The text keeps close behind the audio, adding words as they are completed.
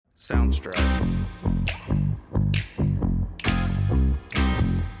Soundstripe.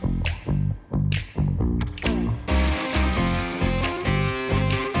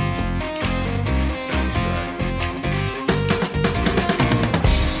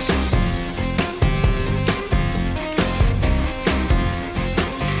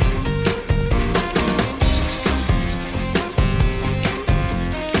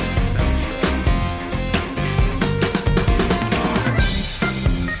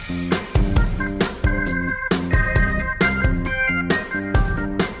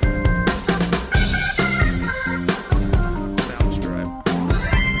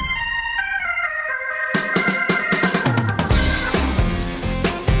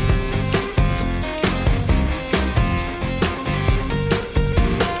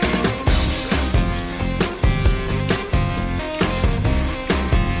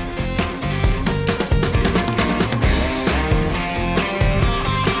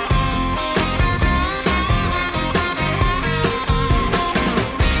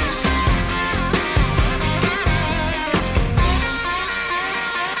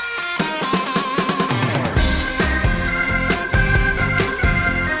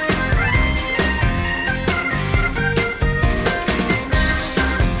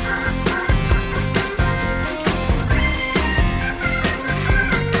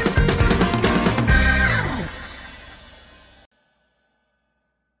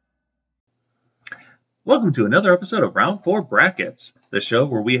 Welcome to another episode of Round 4 Brackets, the show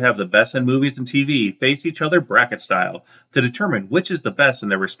where we have the best in movies and TV face each other bracket style to determine which is the best in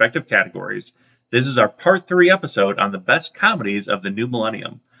their respective categories. This is our part 3 episode on the best comedies of the new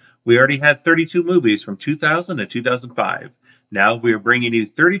millennium. We already had 32 movies from 2000 to 2005. Now we are bringing you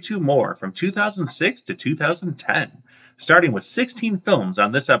 32 more from 2006 to 2010, starting with 16 films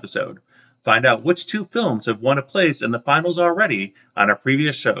on this episode. Find out which 2 films have won a place in the finals already on our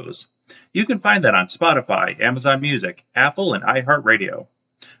previous shows. You can find that on Spotify, Amazon Music, Apple, and iHeartRadio.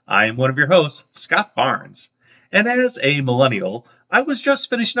 I am one of your hosts, Scott Barnes. And as a millennial, I was just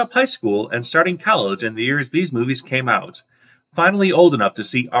finishing up high school and starting college in the years these movies came out. Finally old enough to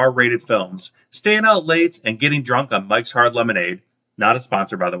see R-rated films, staying out late and getting drunk on Mike's Hard Lemonade. Not a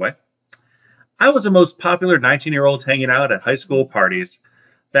sponsor, by the way. I was the most popular 19-year-old hanging out at high school parties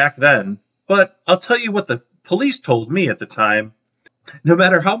back then, but I'll tell you what the police told me at the time. No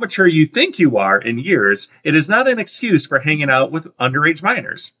matter how mature you think you are in years, it is not an excuse for hanging out with underage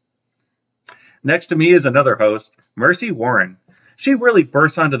minors. Next to me is another host, Mercy Warren. She really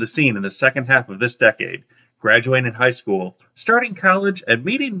burst onto the scene in the second half of this decade, graduating high school, starting college, and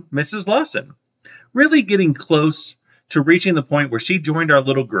meeting Mrs. Lawson. Really getting close to reaching the point where she joined our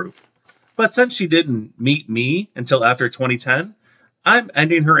little group. But since she didn't meet me until after 2010, I'm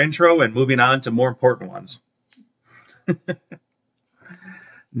ending her intro and moving on to more important ones.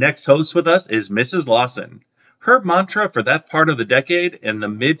 Next host with us is Mrs. Lawson. Her mantra for that part of the decade in the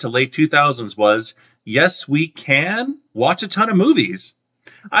mid to late 2000s was, "Yes, we can watch a ton of movies."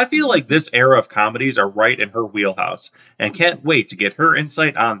 I feel like this era of comedies are right in her wheelhouse and can't wait to get her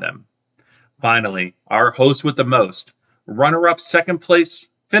insight on them. Finally, our host with the most, runner-up second place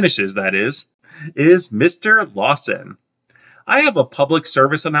finishes, that is Mr. Lawson. I have a public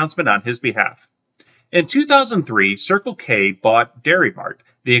service announcement on his behalf. In 2003, Circle K bought Dairy Mart,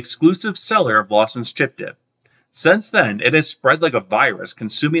 the exclusive seller of Lawson's Chip Dip. Since then, it has spread like a virus,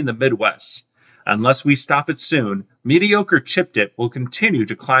 consuming the Midwest. Unless we stop it soon, mediocre Chip Dip will continue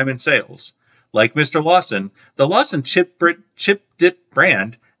to climb in sales. Like Mr. Lawson, the Lawson Chip Dip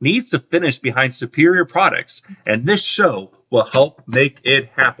brand needs to finish behind superior products, and this show will help make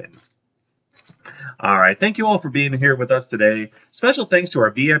it happen. All right, thank you all for being here with us today. Special thanks to our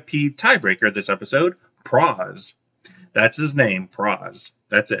VIP tiebreaker this episode, Proz. That's his name, Proz.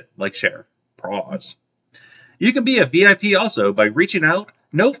 That's it, like share, Proz. You can be a VIP also by reaching out.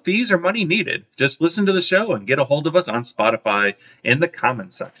 No fees or money needed. Just listen to the show and get a hold of us on Spotify in the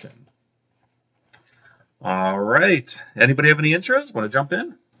comments section. All right, anybody have any intros? Want to jump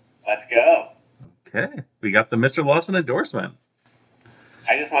in? Let's go. Okay, we got the Mr. Lawson endorsement.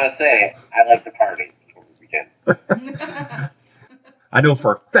 I just want to say, I like to party before we begin. I know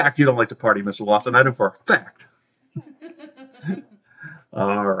for a fact you don't like to party, Mr. Lawson. I know for a fact.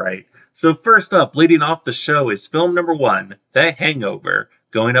 All right. So first up, leading off the show is film number 1, The Hangover,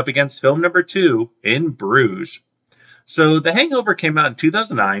 going up against film number 2, In Bruges. So The Hangover came out in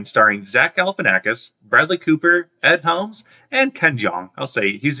 2009, starring Zach Galifianakis, Bradley Cooper, Ed Helms, and Ken Jeong. I'll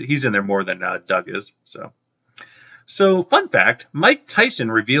say he's in there more than Doug is. So, fun fact, Mike Tyson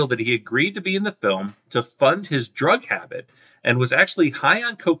revealed that he agreed to be in the film to fund his drug habit and was actually high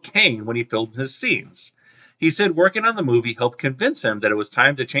on cocaine when he filmed his scenes. He said working on the movie helped convince him that it was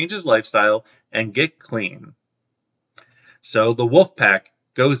time to change his lifestyle and get clean. So the Wolfpack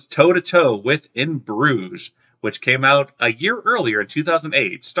goes toe-to-toe with In Bruges, which came out a year earlier in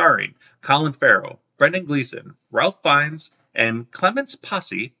 2008, starring Colin Farrell, Brendan Gleeson, Ralph Fiennes, and Clements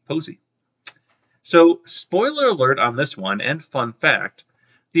Posey. So, spoiler alert on this one, and fun fact,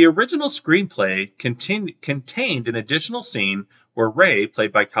 the original screenplay contained an additional scene where Ray,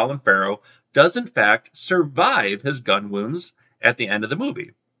 played by Colin Farrell, does in fact survive his gun wounds at the end of the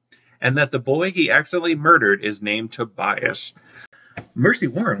movie, and that the boy he accidentally murdered is named Tobias. Mercy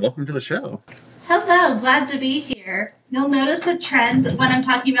Warren, welcome to the show. Hello, glad to be here. You'll notice a trend when I'm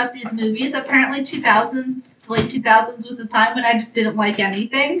talking about these movies. Apparently 2000s, late 2000s was a time when I just didn't like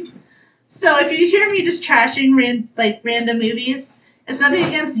anything. So if you hear me just trashing random movies, it's nothing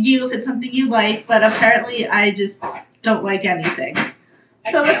against you if it's something you like, but apparently I just don't like anything.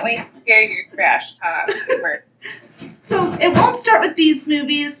 I can't wait to hear your trash talk. So it won't start with these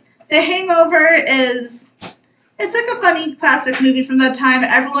movies. The Hangover is... It's like a funny classic movie from that time.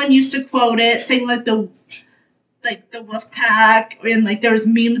 Everyone used to quote it, saying the Wolf Pack, and there was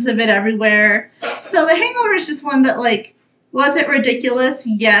memes of it everywhere. So The Hangover is just one that was it ridiculous?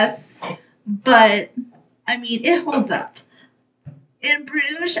 Yes, but I mean it holds up. In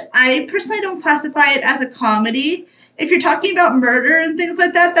Bruges, I personally don't classify it as a comedy. If you're talking about murder and things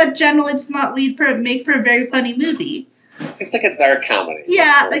like that, that generally does not make for a very funny movie. It's like a dark comedy.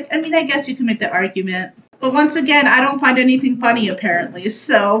 Yeah, I guess you can make that argument. But once again, I don't find anything funny, apparently,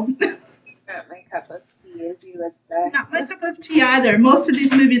 so... Not my cup of tea, as you would say. Not my cup of tea either. Most of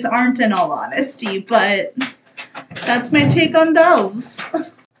these movies aren't, in all honesty, but that's my take on those.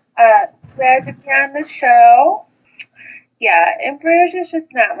 Glad to be on the show. Yeah, In Bruges is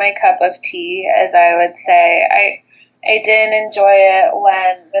just not my cup of tea, as I would say. I didn't enjoy it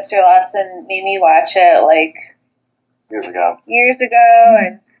when Mr. Lawson made me watch it, years ago,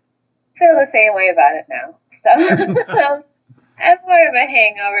 and feel the same way about it now. So I'm more of a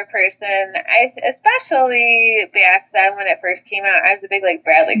Hangover person. Especially back then when it first came out, I was a big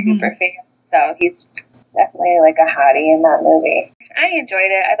Bradley Cooper fan. So he's definitely a hottie in that movie. I enjoyed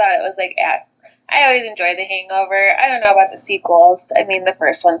it. I thought it was I always enjoy The Hangover. I don't know about the sequels. I mean, the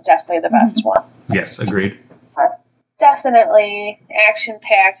first one's definitely the best one. Yes, agreed. Definitely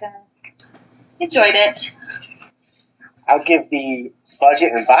action-packed and enjoyed it. I'll give the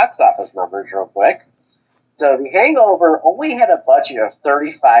budget and box office numbers real quick. So The Hangover only had a budget of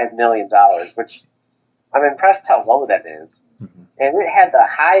 $35 million, which I'm impressed how low that is. Mm-hmm. And it had the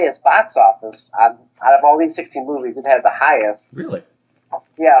highest box office out of all these 16 movies. It had the highest. Really?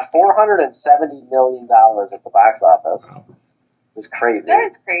 Yeah, $470 million at the box office. Wow. It's crazy.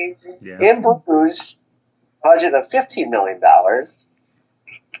 That's crazy. Yeah. In Bruges, budget of $15 million,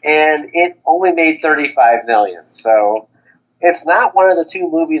 and it only made $35 million. So it's not one of the two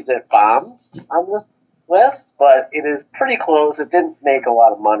movies that bombed on this list, but it is pretty close. It didn't make a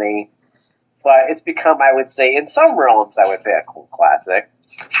lot of money, but it's become, I would say, in some realms, I would say a cult classic.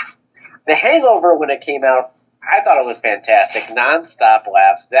 The Hangover, when it came out, I thought it was fantastic. Non-stop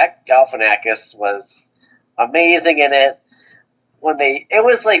laughs. Zach Galifianakis was amazing in it. It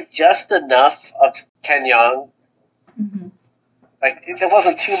was just enough of Ken Jeong. Mm-hmm. It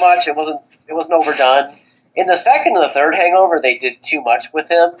wasn't too much. It wasn't overdone. In the second and the third Hangover, they did too much with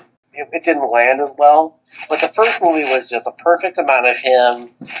him. It didn't land as well. But the first movie was just a perfect amount of him.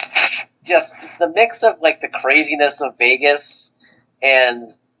 Just the mix of the craziness of Vegas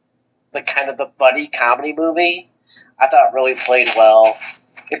and the kind of the buddy comedy movie, I thought really played well.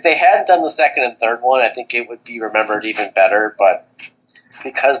 If they hadn't done the second and third one, I think it would be remembered even better. But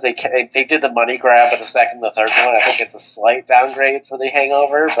because they did the money grab of the second and the third one, I think it's a slight downgrade for The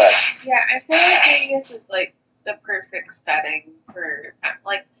Hangover. But yeah, I feel like Vegas is the perfect setting for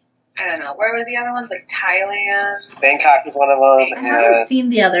I don't know, where were the other ones? Thailand. Bangkok was one of them. I haven't seen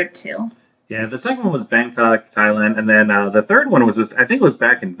the other two. Yeah, the second one was Bangkok, Thailand, and then the third one was just, I think it was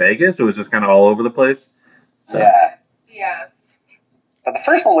back in Vegas. It was just kind of all over the place. So. Yeah. Yeah. But the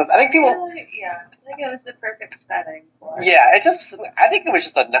first one was, I think people... Yeah, I think it was the perfect setting for it. Yeah, I think it was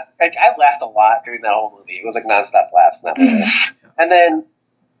just I laughed a lot during that whole movie. It was nonstop laughs in that movie. And then,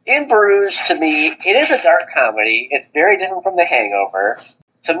 In Bruges, to me, it is a dark comedy. It's very different from The Hangover.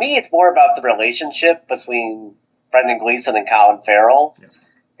 To me, it's more about the relationship between Brendan Gleeson and Colin Farrell. Yeah.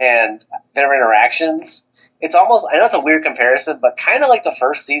 And their interactions. It's almost, I know it's a weird comparison, but kind of like the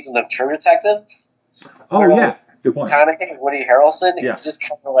first season of True Detective. Oh, yeah. Good point. McConaughey and Woody Harrelson. Yeah. I just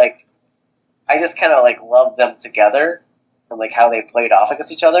kind of love them together. and like how they played off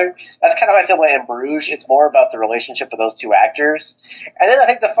against each other. That's kind of how I feel about In Bruges. It's more about the relationship of those two actors. And then I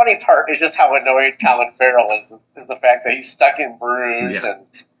think the funny part is just how annoyed Colin Farrell is the fact that he's stuck in Bruges and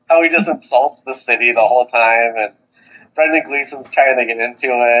how he just insults the city the whole time. And Brendan Gleeson's trying to get into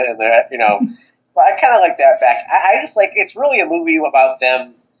it, and they're, but I kind of like that back. I just like, it's really a movie about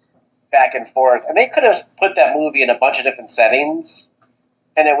them back and forth, and they could have put that movie in a bunch of different settings,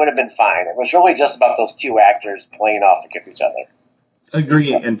 and it would have been fine. It was really just about those two actors playing off against each other.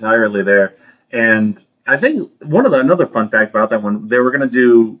 Agree entirely there. And I think another fun fact about that one, they were going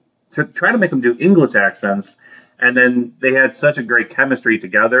to try to make them do English accents, and then they had such a great chemistry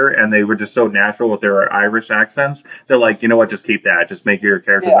together, and they were just so natural with their Irish accents. They're like, you know what, just keep that. Just make your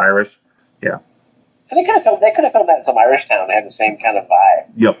characters Irish. Yeah. And they could have filmed that in some Irish town. They had the same kind of vibe.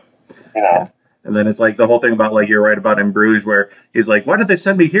 Yep. Yeah. And then it's like the whole thing about, like, you're right about In Bruges, where he's like, why did they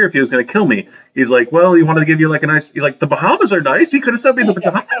send me here if he was going to kill me? He's like, well, he wanted to give you like a nice, he's like, the Bahamas are nice. He could have sent me the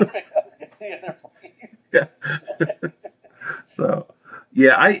Bahamas. Yeah. So,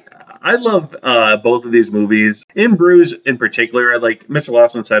 yeah, I love both of these movies. In Bruges in particular, like Mr.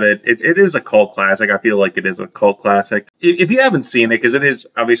 Lawson said, it is a cult classic. I feel like it is a cult classic. If you haven't seen it, because it is,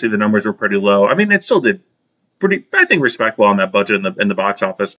 obviously the numbers were pretty low. I mean, it still did pretty, I think, respectable on that budget in the box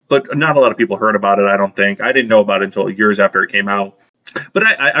office. But not a lot of people heard about it, I don't think. I didn't know about it until years after it came out. But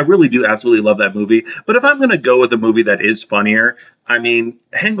I really do absolutely love that movie. But if I'm going to go with a movie that is funnier, I mean,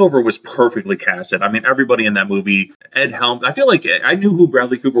 Hangover was perfectly casted. I mean, everybody in that movie, Ed Helms, I feel like I knew who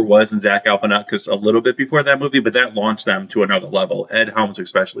Bradley Cooper was and Zach Galifianakis a little bit before that movie, but that launched them to another level. Ed Helms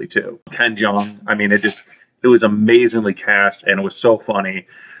especially, too. Ken Jeong, I mean, it was amazingly cast, and it was so funny.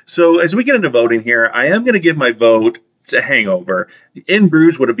 So as we get into voting here, I am going to give my vote to Hangover. In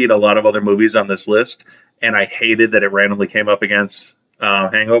Bruges would have beat a lot of other movies on this list, and I hated that it randomly came up against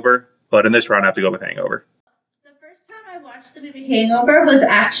Hangover. But in this round, I have to go with Hangover. The first time I watched the movie Hangover was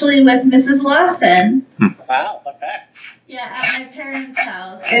actually with Mrs. Lawson. Wow, okay. Yeah, at my parents'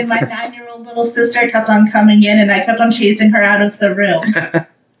 house. And my 9-year-old little sister kept on coming in, and I kept on chasing her out of the room.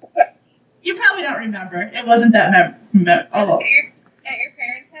 You probably don't remember. It wasn't that memorable. At your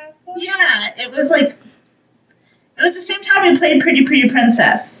parents' house, though? Yeah, it was the same time we played Pretty Pretty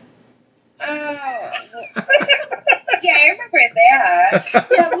Princess. Oh. Yeah, I remember that. Yeah,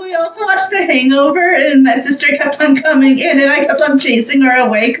 but we also watched The Hangover, and my sister kept on coming in, and I kept on chasing her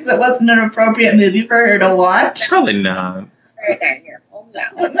away because it wasn't an appropriate movie for her to watch. Probably not. Right down here.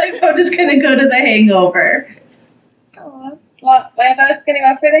 But my vote is going to go to The Hangover. Oh, well, my vote's going to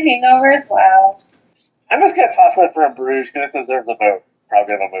go for The Hangover as well. I'm just going to toss it for In Bruges because it deserves a vote.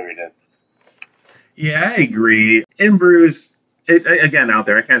 Probably the movie did. Yeah, I agree. In Bruges, again, out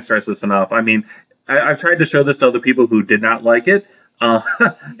there, I can't stress this enough. I mean, I've tried to show this to other people who did not like it,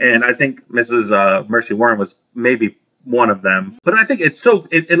 and I think Mrs. Mercy Warren was maybe one of them. But I think it's so,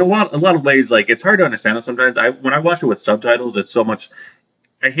 in a lot of ways, like, it's hard to understand it sometimes. When I watch it with subtitles, it's so much,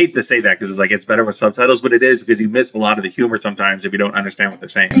 I hate to say that because it's like, it's better with subtitles, but it is because you miss a lot of the humor sometimes if you don't understand what they're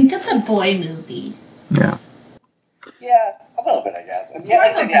saying. I think it's a boy movie. Yeah. Yeah, a little bit, I guess. It's more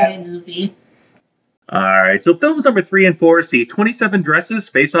like a boy movie. All right, so films number 3 and 4 see 27 Dresses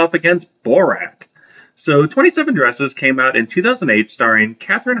face off against Borat. So 27 Dresses came out in 2008, starring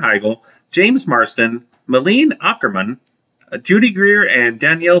Katherine Heigl, James Marsden, Malene Ackerman, Judy Greer, and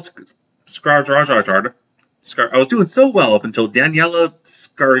Danielle Skarsgård. I was doing so well up until Daniela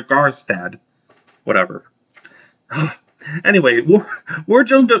Skarsgård. Whatever. Anyway, the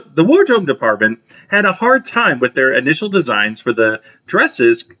wardrobe department had a hard time with their initial designs for the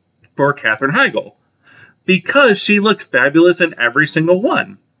dresses for Katherine Heigl, because she looked fabulous in every single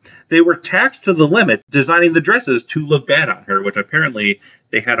one. They were taxed to the limit designing the dresses to look bad on her, which apparently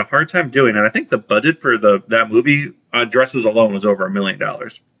they had a hard time doing. And I think the budget for that movie dresses alone was over $1 million.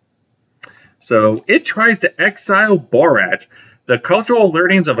 So it tries to exile Borat, the cultural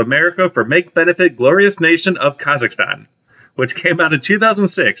learnings of America for make-benefit glorious nation of Kazakhstan, which came out in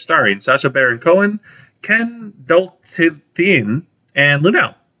 2006, starring Sacha Baron Cohen, Ken Doltithin, and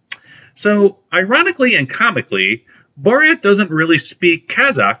Lunel. So, ironically and comically, Borat doesn't really speak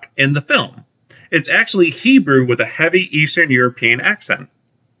Kazakh in the film. It's actually Hebrew with a heavy Eastern European accent.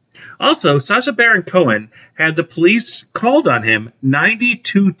 Also, Sacha Baron Cohen had the police called on him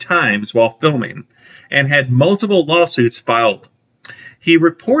 92 times while filming, and had multiple lawsuits filed. He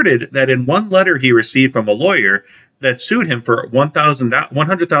reported that in one letter he received from a lawyer that sued him for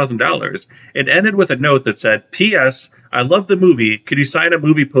 $100,000, it ended with a note that said, P.S. I love the movie. Could you sign a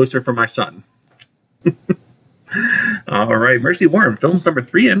movie poster for my son? All right, Mercy Warren, films number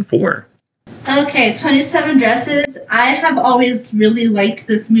 3 and 4. Okay, 27 Dresses. I have always really liked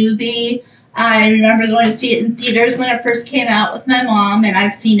this movie. I remember going to see it in theaters when it first came out with my mom, and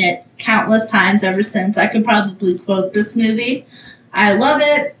I've seen it countless times ever since. I could probably quote this movie. I love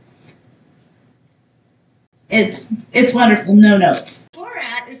it. It's wonderful. No notes.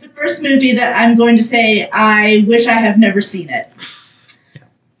 Borat is the first movie that I'm going to say I wish I have never seen it.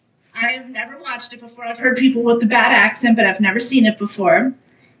 I've never watched it before. I've heard people with the bad accent, but I've never seen it before.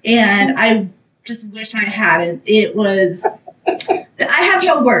 And I just wish I hadn't. It was... I have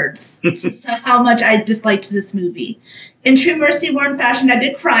no words to how much I disliked this movie. In true Mercy Warren fashion, I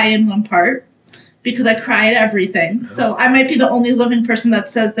did cry in one part because I cry at everything. So I might be the only living person that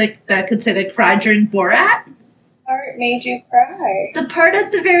says that could say they cried during Borat. What part made you cry? The part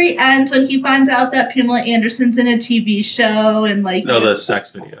at the very end when he finds out that Pamela Anderson's in a TV show and like... No, the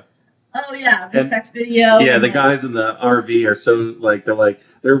sex video. Oh, yeah, the sex video. Yeah, the guys in the RV are so, like,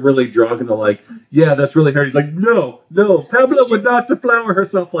 they're really drunk and they're like, yeah, that's really hard. He's like, no, Pamela would not deflower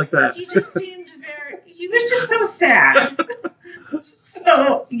herself like that. He just seemed he was just so sad.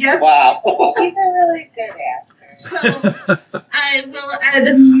 So, yes. Wow. He's a really good actor. So, I will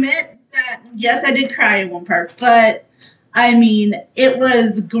admit that, yes, I did cry in one part, but, I mean, it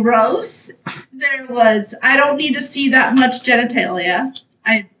was gross. I don't need to see that much genitalia.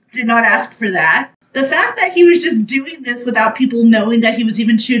 I did not ask for that. The fact that he was just doing this without people knowing that he was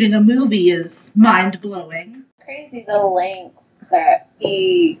even shooting a movie is mind-blowing. Crazy the lengths that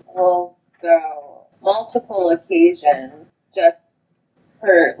he will go multiple occasions just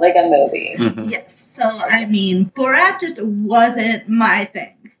for like a movie. Mm-hmm. Yes, so I mean, Borat just wasn't my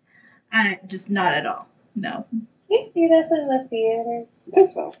thing. Just not at all. No. You see this in the theater? I think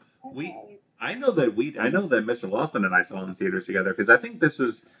so. I know that Mr. Lawson and I saw it in theaters together because I think this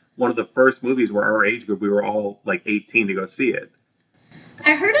was one of the first movies where our age group, we were all like 18 to go see it.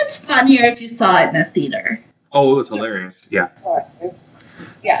 I heard it's funnier if you saw it in a theater. Oh, it was hilarious. Yeah.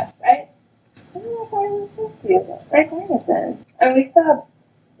 Yes. I don't know if I was with you. I kind of did. And we saw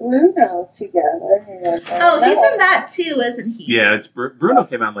Bruno together. Oh, he's in that too, isn't he? Yeah, Bruno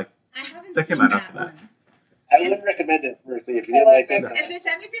came out I haven't that seen came out that after that. one. I wouldn't recommend it, Mercy, if you didn't like it. If it's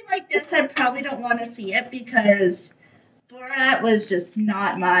anything like this, I probably don't want to see it because Borat was just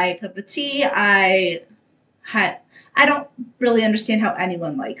not my cup of tea. I don't really understand how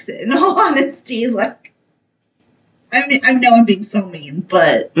anyone likes it, in all honesty. Like, I mean, I know I'm being so mean,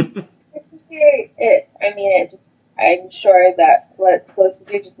 but... I'm sure that's what it's supposed to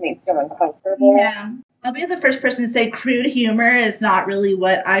do, just makes them uncomfortable. Yeah. I'll be the first person to say crude humor is not really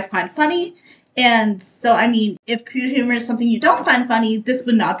what I find funny. And so, I mean, if crude humor is something you don't find funny, this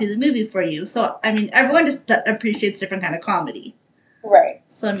would not be the movie for you. So, I mean, everyone just appreciates different kind of comedy. Right.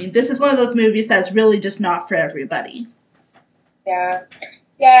 So, I mean, this is one of those movies that's really just not for everybody. Yeah.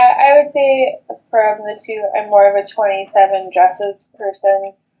 Yeah, I would say from the two, I'm more of a 27 Dresses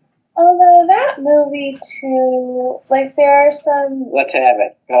person. Although that movie, too, like, there are some... Let's have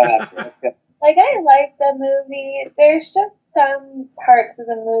it. Go ahead. Like, I like the movie. There's just some parts of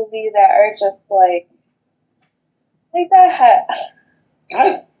the movie that are just like that.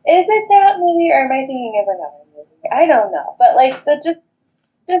 Is it that movie, or am I thinking of another movie? I don't know. But, like,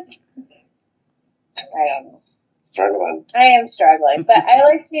 I don't know. Struggling. I am struggling. But I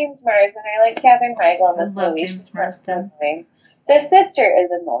like James Marsden. I like Katherine Heigl in this I love movie. James Marsden. The sister is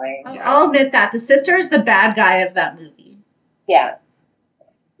annoying. I'll admit that. The sister is the bad guy of that movie. Yeah.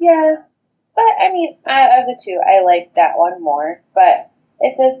 Yeah. But, I mean, of the two, I like that one more. But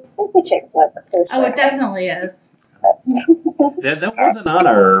it's a chick flick. For sure. Oh, it definitely is. Yeah, that wasn't on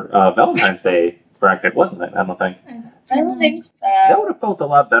our Valentine's Day bracket, wasn't it? I don't think. I don't think so. That would have felt a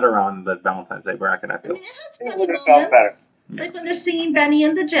lot better on the Valentine's Day bracket, I I feel. mean, it has funny moments. Like when they're singing Benny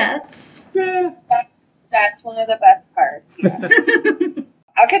and the Jets. Yeah. That's one of the best parts. Yeah.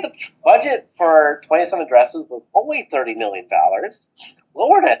 I'll get the budget for 27 Dresses was only $30 million.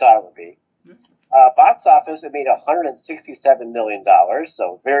 Lower than I thought it would be. Box office, it made $167 million,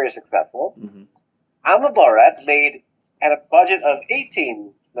 so very successful. Mm-hmm. I'm a Borat made at a budget of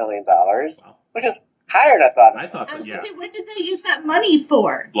 $18 million, Wow. which is higher than I thought. I was going to say, what did they use that money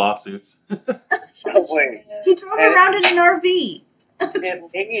for? Lawsuits. Wait. He drove around in an RV.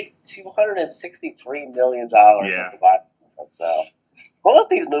 It made $263 million Yeah. at the box office, so both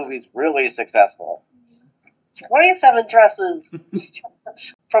these movies really successful. 27 Dresses,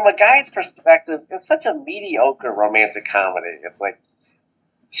 from a guy's perspective, it's such a mediocre romantic comedy. It's like,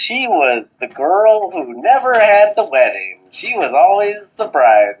 she was the girl who never had the wedding. She was always the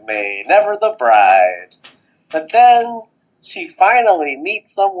bridesmaid, never the bride. But then she finally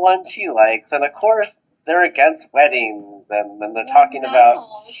meets someone she likes, and of course, they're against weddings, and then they're talking about...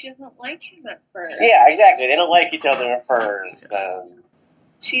 No, she doesn't like him at first. Yeah, exactly. They don't like each other at first.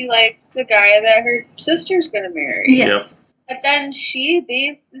 she likes the guy that her sister's going to marry. Yes. But then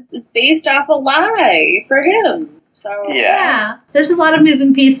is based off a lie for him. So Yeah. There's a lot of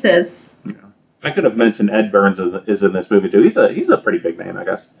moving pieces. Yeah. I could have mentioned Ed Burns is in this movie too. He's a pretty big name, I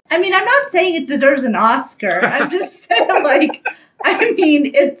guess. I mean, I'm not saying it deserves an Oscar. I'm just saying, like,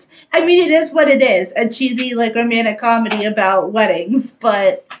 it is what it is. A cheesy, like, romantic comedy about weddings,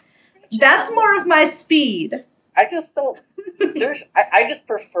 but that's more of my speed. I just don't. I just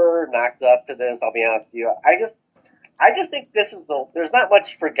prefer Knocked Up to this. I'll be honest with you. I just think this is there's not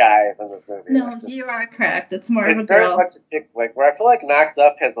much for guys in this movie. No, you are correct. It's more of a very girl. much a chick flick, where I feel like Knocked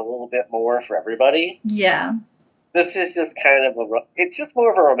Up has a little bit more for everybody. Yeah. This is just kind of it's just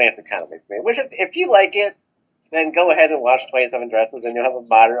more of a romantic comedy to me. Which, if you like it, then go ahead and watch 27 Dresses, and you'll have a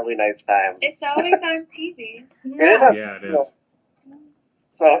moderately nice time. It's always on TV. Yeah. It is.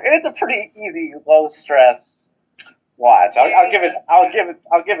 So it's a pretty easy, low stress watch. I'll give it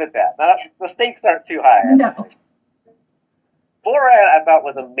that. Now, the stakes aren't too high. No. Borat, I thought,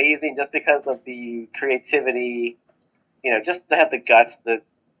 was amazing just because of the creativity, just to have the guts to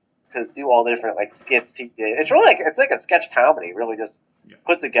do all the different like skits he did. It's really it's like a sketch comedy, really just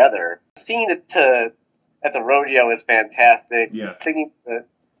put together. Seeing it at the rodeo is fantastic. Yes. Singing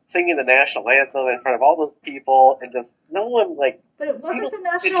the national anthem in front of all those people, and just no one like. But it wasn't the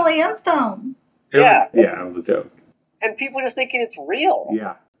national anthem. It was a joke. And people just thinking it's real.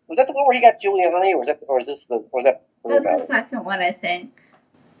 Yeah. Was that the one where he got Giuliani, or was that? That's the second one, I think.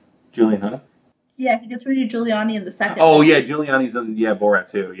 Julian, huh? Yeah, he gets rid of Giuliani in the second Oh, one. yeah, Giuliani's in Borat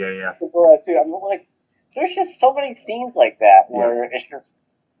too. Yeah. Borat too. I'm like, there's just so many scenes like that where it's just,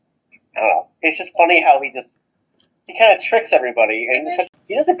 I don't know. It's just funny how he kind of tricks everybody, and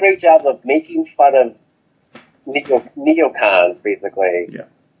he does a great job of making fun of neocons, basically. Yeah.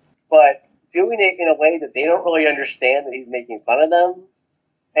 But doing it in a way that they don't really understand that he's making fun of them.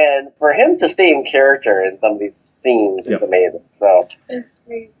 And for him to stay in character in some of these scenes is amazing. So It's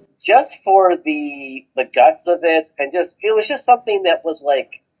crazy. just for the guts of it, and it was just something that was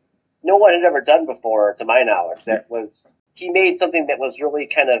like no one had ever done before, to my knowledge. He made something that was really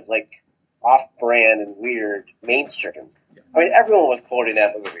kind of like off-brand and weird, mainstream. I mean, everyone was quoting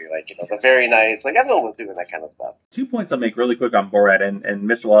that movie, like, the very nice, like, everyone was doing that kind of stuff. 2 points I'll make really quick on Borat, and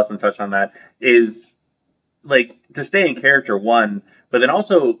Mr. Lawson touched on that, is, like, to stay in character, one, but then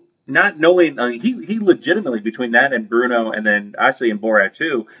also not knowing, he legitimately, between that and Bruno, and then actually in Borat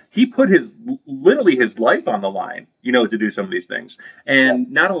too, he put literally his life on the line, to do some of these things.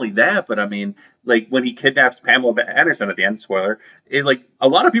 And not only that, but I mean, like, when he kidnaps Pamela Anderson at the end, spoiler, a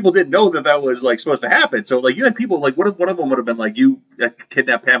lot of people didn't know that was, like, supposed to happen. So, like, you had people, like, what if one of them would have been like, you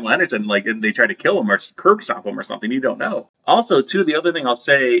kidnapped Pamela Anderson, like, and they tried to kill him or curb stomp him or something, you don't know. Also, too, the other thing I'll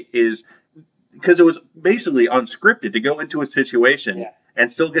say is, because it was basically unscripted to go into a situation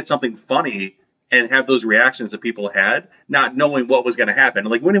and still get something funny and have those reactions that people had, not knowing what was going to happen.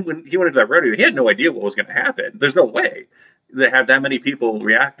 Like, when he went into that rodeo, he had no idea what was going to happen. There's no way to have that many people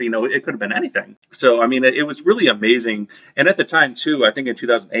react. It could have been anything. So, I mean, it was really amazing. And at the time, too, I think in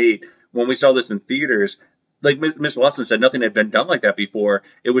 2008, when we saw this in theaters, like Mr. Lawson said, nothing had been done like that before.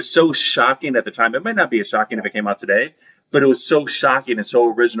 It was so shocking at the time. It might not be as shocking if it came out today, but it was so shocking and so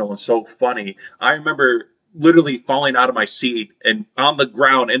original and so funny. I remember literally falling out of my seat and on the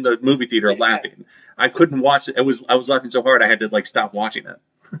ground in the movie theater laughing. I couldn't watch it. I was laughing so hard I had to, like, stop watching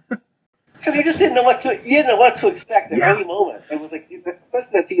it. Because you just didn't know what to expect at any moment. It was like,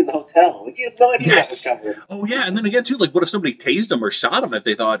 especially that scene in the hotel. Like, you had no idea what was coming. Oh, yeah. And then again, too, like, what if somebody tased him or shot him if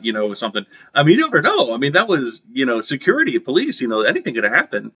they thought, it was something? I mean, you never know. I mean, that was, security, police, anything could have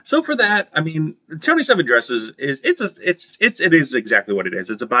happened. So for that, I mean, 27 Dresses it is exactly what it is.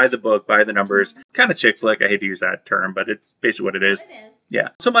 It's a by the book, by the numbers, kind of chick flick. I hate to use that term, but it's basically what it is. It is. Yeah.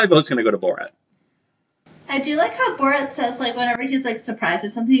 So my vote's going to go to Borat. I do like how Borat says, like, whenever he's, like, surprised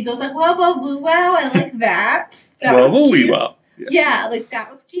with something, he goes, like, wow, wow, woo, wow. I like that. That was cute. Wow. Yeah, like, that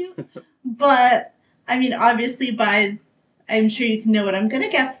was cute. But, I mean, obviously, I'm sure you can know what I'm going to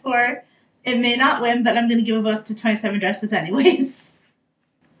guess for. It may not win, but I'm going to give a vote to 27 Dresses anyways.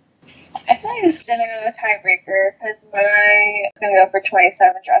 I feel like it's going to go to tiebreaker because I'm going to go for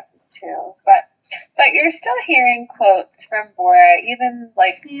 27 Dresses too. But you're still hearing quotes from Borat, even,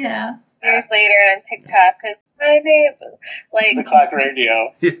 like, years later on TikTok, because my name, like, the clock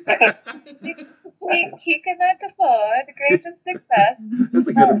radio. he could not afford the greatest success. That's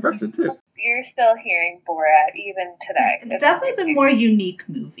a good impression, too. You're still hearing Borat even today. It's definitely the more unique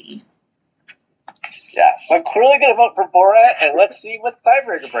movie. Yeah, so I'm clearly going to vote for Borat, and let's see what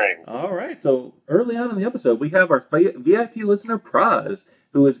tiebreaker brings. All right, so early on in the episode, we have our VIP listener, Praz,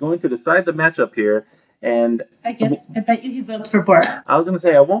 who is going to decide the matchup here. And I bet you he votes for Borat. I was going to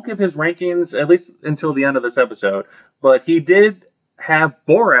say, I won't give his rankings, at least until the end of this episode, but he did have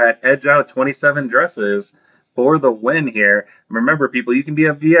Borat edge out 27 Dresses for the win here. Remember, people, you can be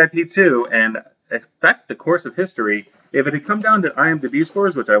a VIP too and affect the course of history. If it had come down to IMDb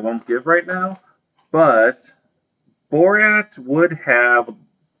scores, which I won't give right now, but Borat would have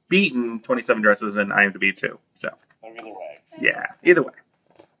beaten 27 Dresses in IMDb too. So, Either way. yeah, either way.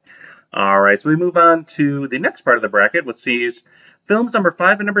 All right, so we move on to the next part of the bracket, which sees films number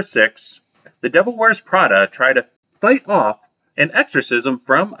 5 and number 6. The Devil Wears Prada try to fight off an exorcism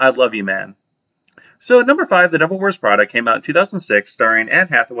from I Love You Man. So number 5, The Devil Wears Prada, came out in 2006, starring Anne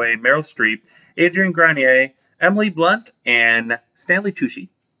Hathaway, Meryl Streep, Adrian Grenier, Emily Blunt, and Stanley Tucci.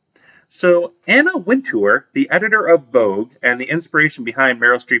 So Anna Wintour, the editor of Vogue and the inspiration behind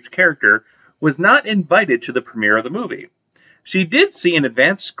Meryl Streep's character, was not invited to the premiere of the movie. She did see an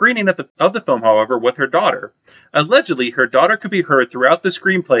advanced screening of the film, however, with her daughter. Allegedly, her daughter could be heard throughout the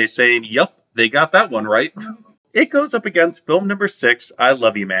screenplay saying, "Yup, they got that one right." It goes up against film number 6, I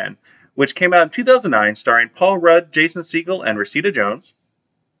Love You Man, which came out in 2009, starring Paul Rudd, Jason Segel, and Rashida Jones.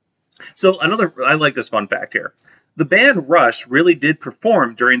 So I like this fun fact here. The band Rush really did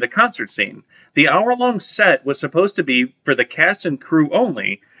perform during the concert scene. The hour-long set was supposed to be for the cast and crew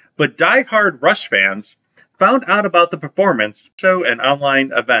only, but die-hard Rush fans found out about the performance show and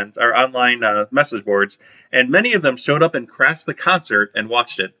online events or online message boards, and many of them showed up and crashed the concert and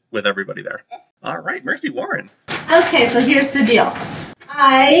watched it with everybody there. All right, Mercy Warren. Okay, so here's the deal.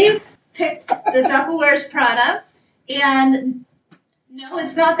 I picked The Devil Wears Prada, and no,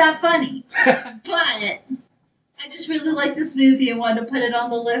 it's not that funny, but I just really like this movie and wanted to put it on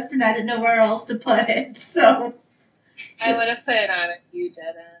the list, and I didn't know where else to put it, so. I would have put it on if you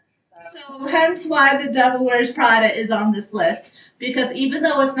didn't. So hence why The Devil Wears Prada is on this list, because even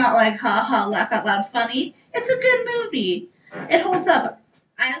though it's not like ha-ha, laugh out loud funny, it's a good movie. It holds up.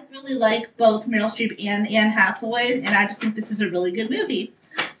 I really like both Meryl Streep and Anne Hathaway, and I just think this is a really good movie.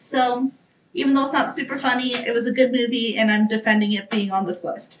 So even though it's not super funny, it was a good movie, and I'm defending it being on this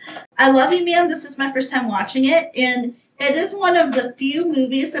list. I Love You Man, this was my first time watching it, and it is one of the few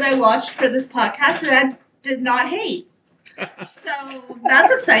movies that I watched for this podcast that I did not hate. So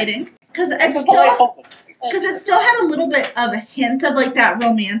that's exciting, because it still had a little bit of a hint of like that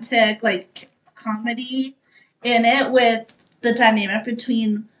romantic like comedy in it with the dynamic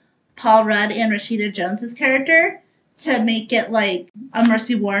between Paul Rudd and Rashida Jones's character to make it like a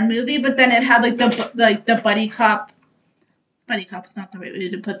Mercy Warren movie, but then it had like the buddy cop. Buddy cop's not the right way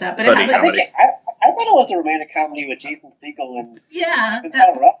to put that, but Buddy it had like, I thought it was a romantic comedy with Jason Segel and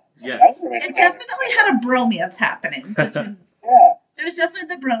Paul Rudd. Yes. It definitely had a bromance happening between. Yeah. There was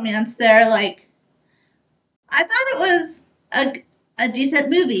definitely the bromance there. Like, I thought it was a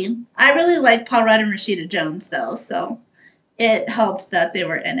decent movie. I really like Paul Rudd and Rashida Jones, though, so it helped that they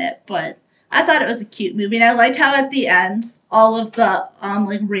were in it. But I thought it was a cute movie, and I liked how at the end, all of the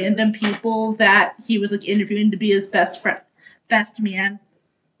like random people that he was like interviewing to be his best man,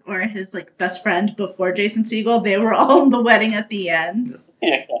 or his like best friend before Jason Segel, they were all in the wedding at the end.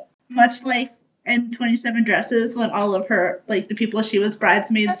 Yeah. Much like in 27 Dresses, when all of her, like, the people she was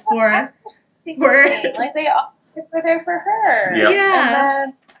bridesmaids for were. Like, they all were there for her. Yep. Yeah.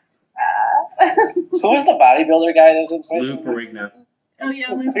 And then, Who was the bodybuilder guy that was in Lou Ferrigno. Oh, yeah,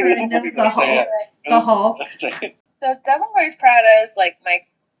 Lou Ferrigno's the Hulk. The Hulk. So Devil Wears Prada is like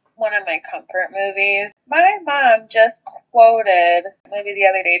one of my comfort movies. My mom just quoted maybe the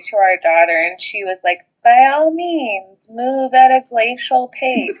other day to our daughter, and she was like, "By all means, move at a glacial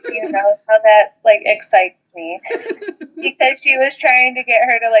pace." You know how that like excites me, because she was trying to get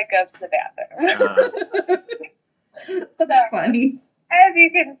her to like go to the bathroom. That's funny. As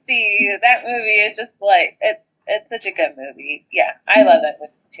you can see, that movie is just like it's such a good movie. Yeah, I love that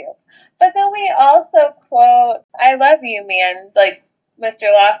movie too. But then we also quote "I Love You Man," like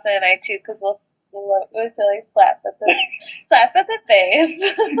Mr. Lawson and I too, because we'll silly slap at the face.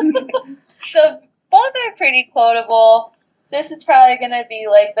 So both are pretty quotable. This is probably going to be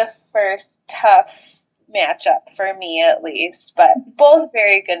like the first tough matchup for me, at least. But both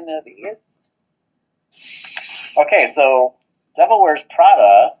very good movies. Okay, so Devil Wears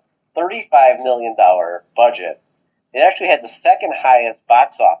Prada, $35 million budget. It actually had the second highest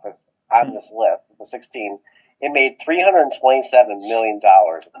box office on this list, the 16. It made $327 million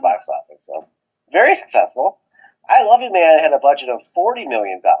at the box office, so very successful. I Love You Man had a budget of $40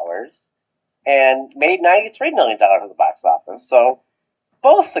 million and made $93 million at the box office, so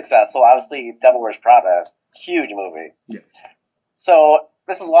both successful. Obviously, Devil Wears Prada, huge movie. Yeah. So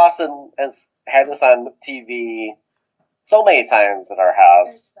Mrs. Lawson has had this on TV so many times at our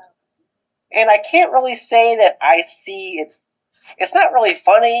house. And I can't really say that I see it's not really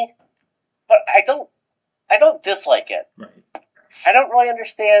funny, but I don't dislike it. Right. I don't really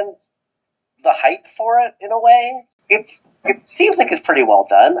understand the hype for it in a way. It seems like it's pretty well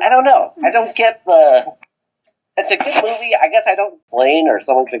done. I don't know. I don't get it's a good movie. I guess I don't explain, or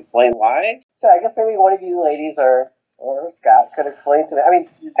someone could explain why. So I guess maybe one of you ladies or Scott could explain to me. I mean,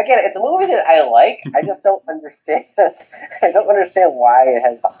 again, it's a movie that I like. I just don't understand. I don't understand why it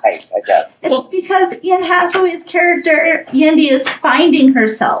has the hype, I guess. It's because Anne Hathaway's character, Yandy, is finding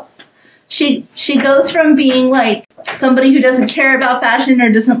herself. She goes from being like somebody who doesn't care about fashion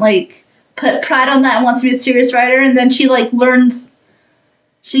or doesn't like put pride on that and wants to be a serious writer, and then she like learns.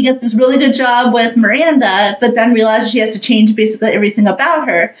 She gets this really good job with Miranda, but then realizes she has to change basically everything about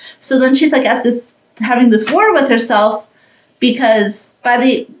her. So then she's like having this war with herself, because by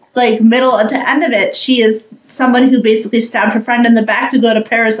the like middle to end of it, she is someone who basically stabbed her friend in the back to go to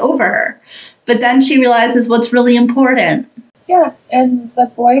Paris over her. But then she realizes what's really important. Yeah, and the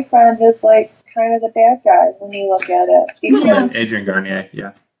boyfriend is like kind of the bad guy when you look at it. Yeah. Adrian Garnier,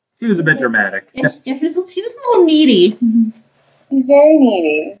 yeah. He was a bit dramatic. Yeah, he was a little needy. He's very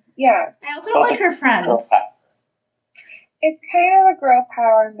needy. Yeah. I also don't like her friends. It's kind of a girl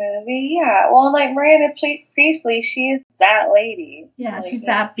power movie, yeah. Well, like Miranda Priestley, she's that lady. Yeah, like, she's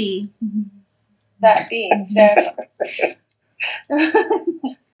that bee. That bee, exactly.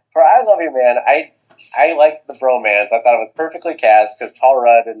 For I Love You Man, I liked the bromance. I thought it was perfectly cast because Paul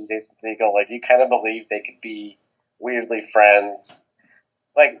Rudd and Jason Segel, like, you kind of believe they could be weirdly friends.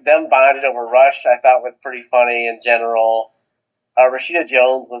 Like, them bonded over Rush, I thought was pretty funny in general. Rashida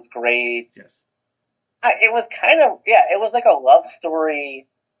Jones was great. Yes. It was kind of, it was like a love story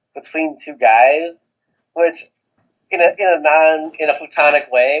between two guys, which in a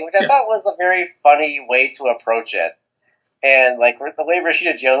platonic way, which I thought was a very funny way to approach it. And like the way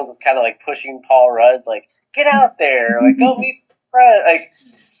Rashida Jones was kind of like pushing Paul Rudd, like, get out there, like, go meet friends. Like,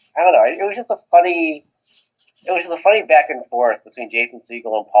 I don't know, it was just a funny back and forth between Jason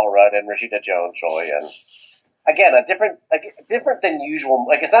Segel and Paul Rudd and Rashida Jones, really. And again, different than usual.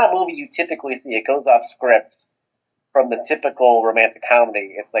 Like, it's not a movie you typically see. It goes off script from the typical romantic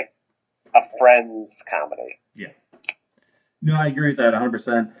comedy. It's like a friends comedy. Yeah. No, I agree with that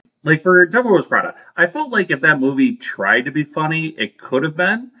 100%. Like, for Devil Wears Prada, I felt like if that movie tried to be funny, it could have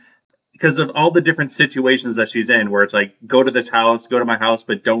been. Because of all the different situations that she's in, where it's like, go to this house, go to my house,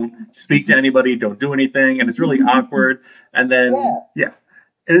 but don't speak to anybody, don't do anything, and it's really awkward. And then,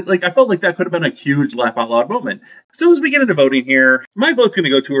 And I felt like that could have been a huge laugh out loud moment. So as we get into voting here, my vote's going to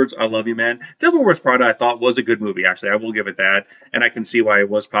go towards I Love You Man. Devil Wears Prada, I thought, was a good movie, actually. I will give it that. And I can see why it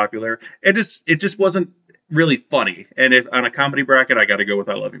was popular. It just wasn't really funny. And if on a comedy bracket, I got to go with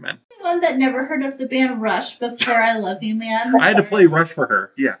I Love You Man. One that never heard of the band Rush before I Love You Man. I had to play Rush for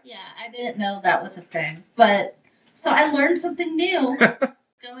her, yeah. Yeah, I didn't know that was a thing. But, so I learned something new.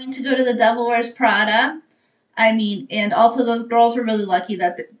 Going to go to the Devil Wears Prada. I mean, and also those girls were really lucky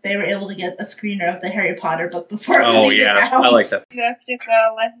that they were able to get a screener of the Harry Potter book before it was even out. I like that. You have to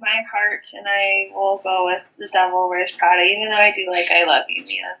go with my heart, and I will go with the Devil Wears Prada, even though I do like I Love You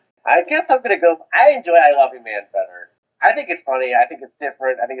Man. I guess I'm going to go... I enjoy I Love You Man better. I think it's funny. I think it's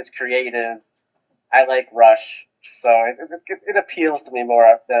different. I think it's creative. I like Rush. So it appeals to me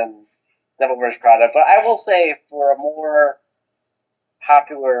more than Devil Wears Prada. But I will say, for a more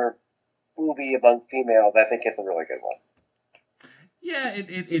popular movie among females, I think it's a really good one.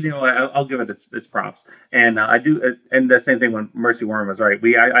 Yeah, I'll give it its props, and I do, and the same thing when Mercy Warren was right.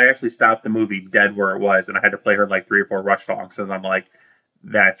 I actually stopped the movie dead where it was, and I had to play her like 3 or 4 Rush songs, because I'm like,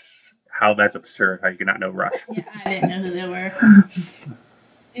 that's absurd. How you can not know Rush? Yeah, I didn't know who they were.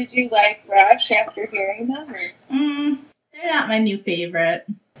 Did you like Rush after hearing them? They're not my new favorite.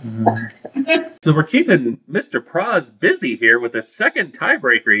 So we're keeping Mr. Praz busy here with a second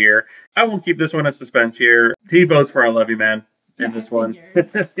tiebreaker here. I won't keep this one in suspense here. He votes for I Love You Man in this one.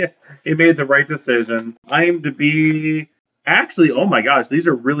 Yeah, he made the right decision. IMDb, actually, oh my gosh, these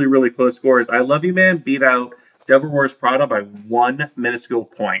are really, really close scores. I Love You Man beat out Devil Wears Prada by 1 minuscule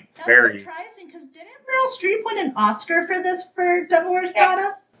point. That's surprising, because didn't Meryl Streep win an Oscar for this, for Devil Wears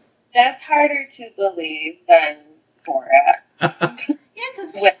Prada? That's harder to believe than Borat. Yeah,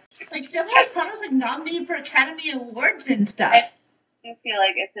 because like Devil Wears Prada was like nominated for Academy Awards and stuff. I feel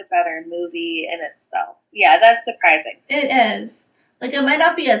like it's a better movie in itself. Yeah, that's surprising. It is. Like, it might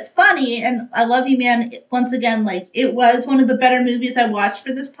not be as funny, and I Love You Man, once again, like, it was one of the better movies I watched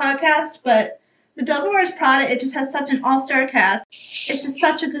for this podcast, but The Devil Wears Prada, it just has such an all-star cast. It's just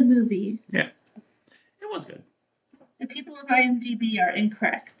such a good movie. Yeah. It was good. The people of IMDb are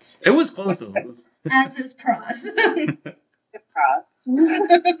incorrect. It was close, though. As is Pross. Pross.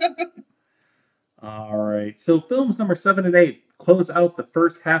 All right. So films number 7 and 8 close out the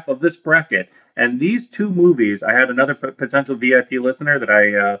first half of this bracket. And these two movies, I had another potential VIP listener that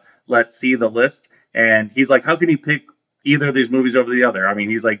I let see the list, and he's like, "How can you pick either of these movies over the other?" I mean,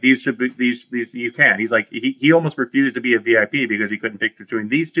 he's like, "These should be these you can." He's like, he almost refused to be a VIP because he couldn't pick between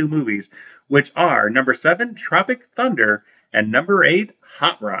these two movies, which are number 7, Tropic Thunder, and number 8,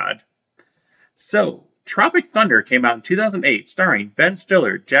 Hot Rod. So, Tropic Thunder came out in 2008, starring Ben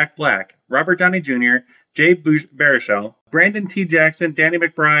Stiller, Jack Black, Robert Downey Jr., Jay Baruchel, Brandon T. Jackson, Danny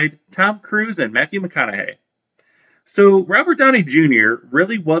McBride, Tom Cruise, and Matthew McConaughey. So, Robert Downey Jr.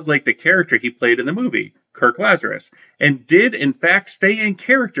 really was like the character he played in the movie, Kirk Lazarus, and did in fact stay in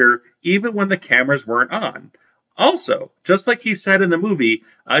character even when the cameras weren't on. Also, just like he said in the movie,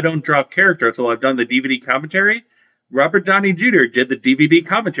 "I don't drop character until I've done the DVD commentary," Robert Downey Jr. did the DVD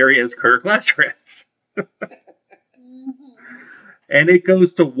commentary as Kirk Lazarus. And it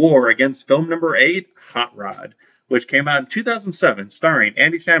goes to war against film number 8, Hot Rod, which came out in 2007, starring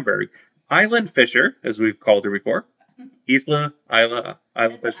Andy Samberg, Island Fisher, as we've called her before. Isla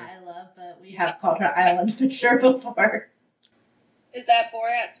Fisher. Isla, but we have called her Island Fisher before. Is that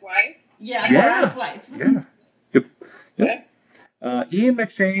Borat's wife? Yeah, Yeah. Borat's wife. Yeah. Yep. Ian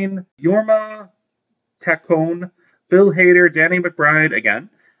McShane, Yorma Taccone, Bill Hader, Danny McBride again,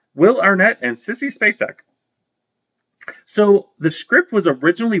 Will Arnett, and Sissy Spacek. So the script was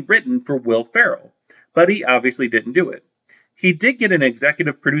originally written for Will Ferrell, but he obviously didn't do it. He did get an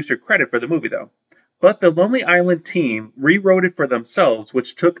executive producer credit for the movie, though. But the Lonely Island team rewrote it for themselves,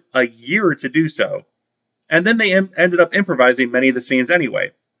 which took a year to do so. And then they ended up improvising many of the scenes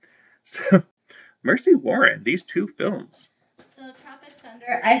anyway. So, Mercy Warren, these two films. So Tropic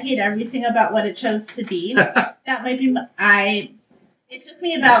Thunder, I hate everything about what it chose to be. That might be it took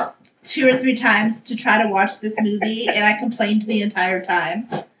me about 2 or 3 times to try to watch this movie, and I complained the entire time.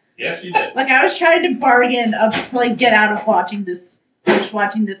 Yes, you did. Like, I was trying to bargain up to, like, get out of watching this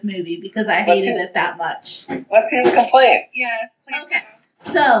movie because I hated it that much. Let's hear the complaints. Yeah. Okay.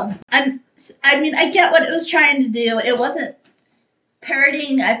 So, I mean, I get what it was trying to do. It wasn't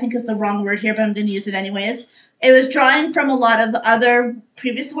parodying, I think is the wrong word here, but I'm going to use it anyways. It was drawing from a lot of other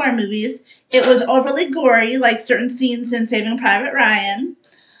previous horror movies. It was overly gory, like certain scenes in Saving Private Ryan.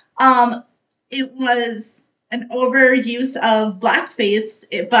 It was an overuse of blackface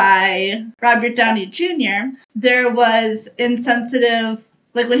by Robert Downey Jr. There was insensitive,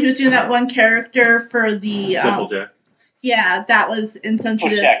 like when he was doing that one character for the... Simplejack. Yeah, that was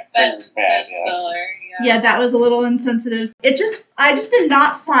insensitive. Ben Stiller. Yeah, that was a little insensitive. I just did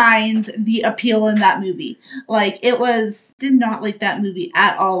not find the appeal in that movie. Like, did not like that movie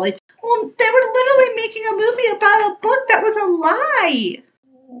at all. Like, well, they were literally making a movie about a book that was a lie.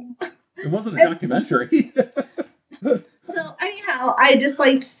 It wasn't a documentary. So, anyhow, I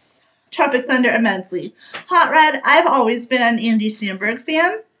disliked Tropic Thunder immensely. Hot Rod, I've always been an Andy Samberg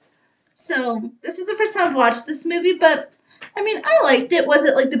fan. So, this was the first time I've watched this movie, but, I mean, I liked it. Was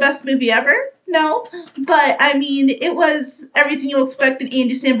it, like, the best movie ever? No. But, I mean, it was everything you expect an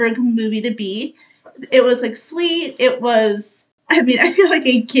Andy Samberg movie to be. It was, like, sweet. It was... I mean, I feel like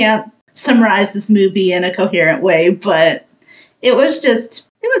I can't summarize this movie in a coherent way, but it was just...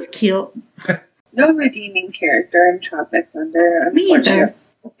 It was cute. No redeeming character in Tropic Thunder. Me either.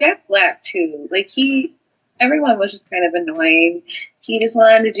 Jack Black, too. Like, everyone was just kind of annoying. He just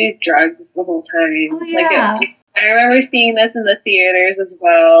wanted to do drugs the whole time. Oh, yeah. I remember seeing this in the theaters as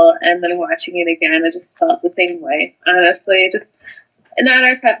well, and then watching it again. It just felt the same way. Honestly, just not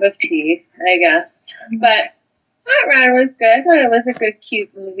our cup of tea, I guess. But Hot Rod was good. I thought it was a good,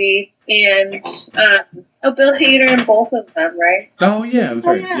 cute movie. And, Bill Hader in both of them, right? Oh, yeah. That's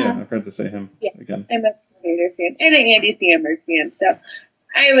right. Yeah. Yeah, I've heard to say him again. I'm a Bill Hader fan and an Andy Samberg fan, so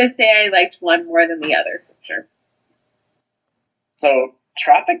I would say I liked one more than the other, for sure. So,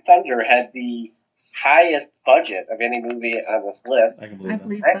 Tropic Thunder had the highest budget of any movie on this list. I can I believe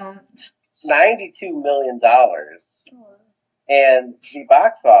believe that. that. $92 million. And the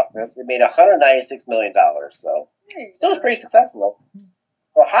box office, it made $196 million. So, still pretty successful.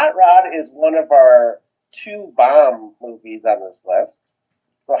 So, Hot Rod is one of our 2 bomb movies on this list.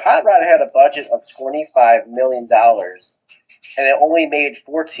 So, Hot Rod had a budget of $25 million. And it only made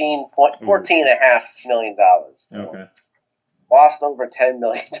 $14.5 million. So Okay. lost over $10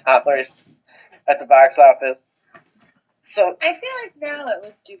 million at the box office. So I feel like now it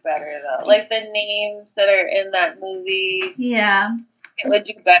would do better, though. Like, the names that are in that movie, Yeah. it would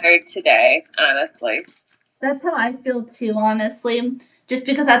do better today, honestly. That's how I feel, too, honestly. Just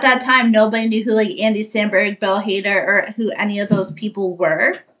because at that time, nobody knew who, like, Andy Samberg, Bill Hader, or who any of those people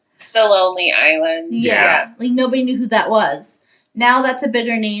were. The Lonely Island. Yeah. Like, nobody knew who that was. Now that's a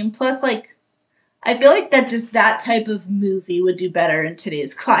bigger name. Plus, like, I feel like that type of movie would do better in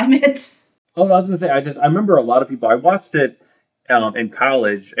today's climates. Oh, I was gonna say, I remember a lot of people. I watched it in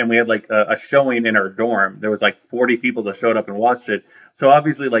college, and we had like a showing in our dorm. There was like 40 people that showed up and watched it. So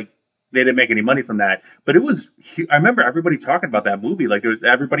obviously, like they didn't make any money from that. But it was. I remember everybody talking about that movie. Like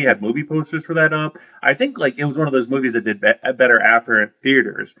everybody had movie posters for that up. I think like it was one of those movies that did better after in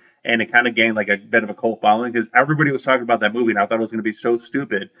theaters, and it kind of gained like a bit of a cult following because everybody was talking about that movie, and I thought it was going to be so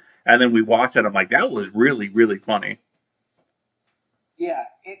stupid. And then we watched it. I'm like, that was really, really funny. Yeah,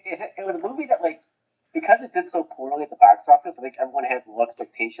 it was a movie that, like, because it did so poorly at the box office, I think everyone had low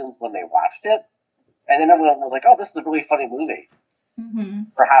expectations when they watched it. And then everyone was like, oh, this is a really funny movie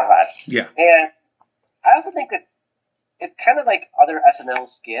for Hot Rod. Yeah. And I also think it's kind of like other SNL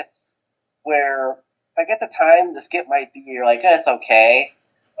skits where, like, at the time, the skit might be, you're like, it's okay.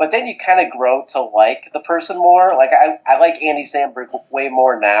 But then you kind of grow to like the person more. Like, I like Andy Samberg way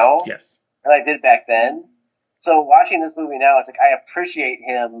more now Yes. than I did back then. So watching this movie now, it's like I appreciate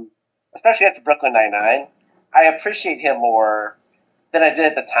him, especially after Brooklyn Nine-Nine. I appreciate him more than I did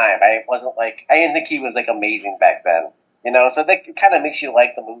at the time. I didn't think he was like amazing back then, you know. So that kind of makes you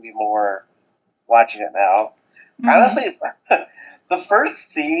like the movie more watching it now. Mm-hmm. Honestly, the first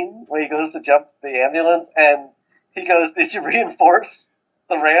scene where he goes to jump the ambulance and he goes, "Did you reinforce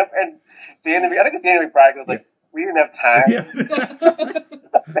the ramp?" And I think it's Danny McBride goes like, "We didn't have time." Yeah.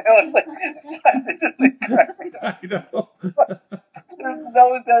 I was like, it just cracked me up. I know. There's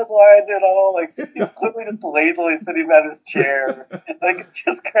no deadline at all. Like, he's clearly just lazily sitting on his chair. Like, it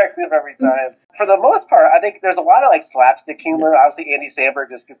just cracks me up every time. For the most part, I think there's a lot of like slapstick humor. Yes. Obviously, Andy Samberg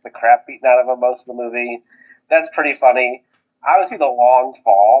just gets the crap beaten out of him most of the movie. That's pretty funny. Obviously, the long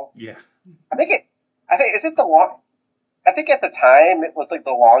fall. Yeah. I think at the time it was like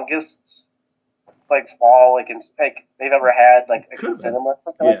the longest like fall like they've ever had like in cinema or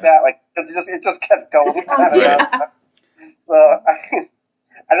something like that. Like it just kept going. So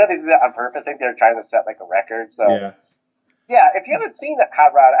I don't think they did that on purpose. I think they were trying to set like a record. So yeah, if you haven't seen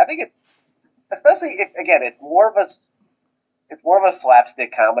Hot Rod, I think it's especially if again it's more of a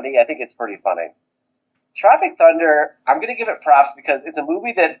slapstick comedy. I think it's pretty funny. Tropic Thunder, I'm gonna give it props because it's a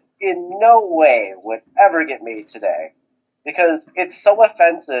movie that in no way would ever get made today. Because it's so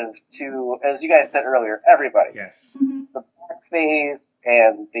offensive to, as you guys said earlier, everybody. Yes. The blackface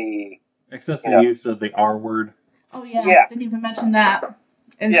and the excessive use of the R word. Oh yeah, didn't even mention that.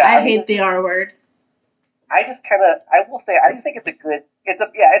 And I hate the R word. I just think it's it's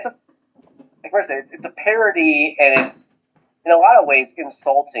a parody and it's in a lot of ways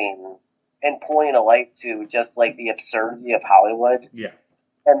insulting and pointing a light to just like the absurdity of Hollywood. Yeah.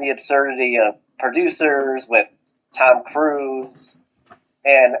 And the absurdity of producers with Tom Cruise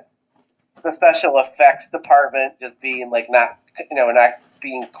and the special effects department just being like not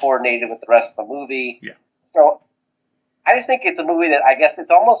being coordinated with the rest of the movie. Yeah. So I just think it's a movie that I guess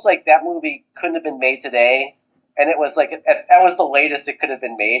it's almost like that movie couldn't have been made today, and it was like that was the latest it could have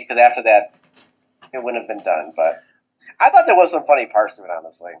been made because after that it wouldn't have been done. But I thought there was some funny parts to it,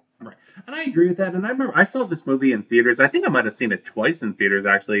 honestly. Right. And I agree with that. And I remember I saw this movie in theaters. I think I might have seen it twice in theaters,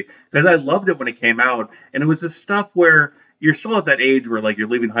 actually, because I loved it when it came out. And it was this stuff where you're still at that age where, like, you're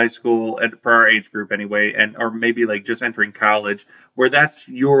leaving high school, for our age group anyway, or maybe, like, just entering college, where that's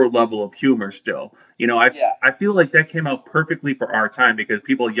your level of humor still. You know, I feel like that came out perfectly for our time because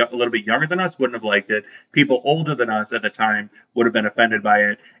people a little bit younger than us wouldn't have liked it. People older than us at the time would have been offended by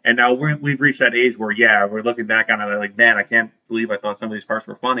it. And now we've reached that age where, we're looking back on it like, man, I can't believe I thought some of these parts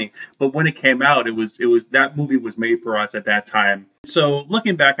were funny. But when it came out, it was that movie was made for us at that time. So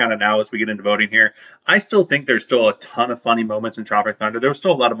looking back on it now as we get into voting here, I still think there's still a ton of funny moments in Tropic Thunder. There were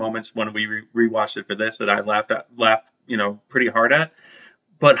still a lot of moments when we rewatched it for this that I laughed pretty hard at.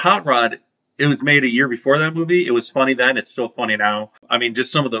 But Hot Rod, it was made a year before that movie. It was funny then. It's still funny now. I mean,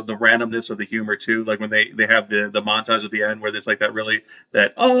 just some of the randomness of the humor, too. Like when they have the montage at the end where there's like that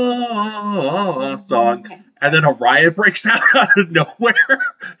song. And then a riot breaks out of nowhere.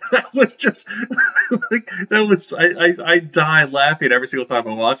 That was just, I die laughing every single time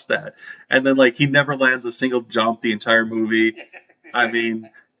I watch that. And then like he never lands a single jump the entire movie. I mean,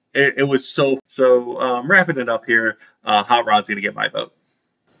 it was so wrapping it up here. Hot Rod's going to get my vote.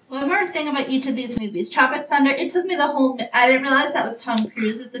 One more thing about each of these movies. Tropic Thunder, it took me I didn't realize that was Tom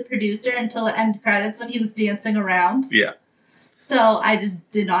Cruise as the producer until the end credits when he was dancing around. Yeah. So I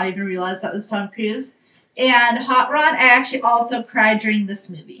just did not even realize that was Tom Cruise. And Hot Rod, I actually also cried during this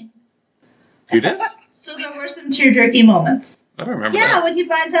movie. You did? So there were some tear-jerky moments. I don't remember Yeah, that. when he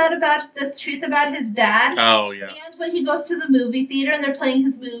finds out about the truth about his dad. Oh, yeah. And when he goes to the movie theater and they're playing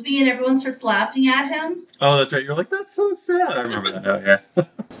his movie and everyone starts laughing at him. Oh, that's right. You're like, that's so sad. I remember that now,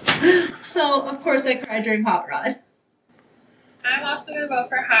 yeah. So, of course, I cried during Hot Rod. I'm also going to vote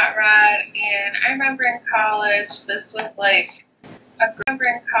for Hot Rod, and I remember in college, this was like a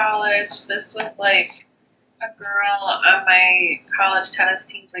girl on my college tennis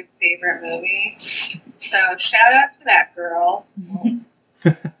team's like favorite movie. So shout out to that girl.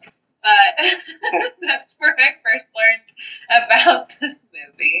 But that's where I first learned about this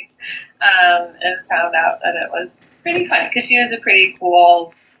movie, and found out that it was pretty fun because she was a pretty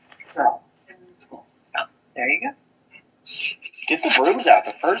cool girl in school. So there you go. Get the brooms out.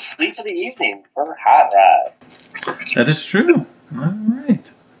 The first sleep of the evening for Hot Rod. That is true. All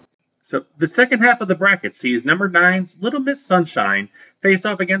right. So the second half of the bracket sees number 9's Little Miss Sunshine face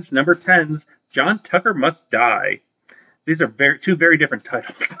off against number 10's John Tucker Must Die. These are two very different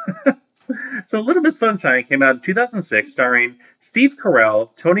titles. So Little Miss Sunshine came out in 2006, starring Steve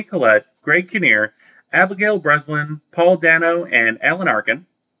Carell, Toni Collette, Greg Kinnear, Abigail Breslin, Paul Dano, and Alan Arkin.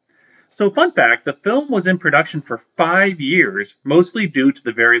 So fun fact, the film was in production for 5 years, mostly due to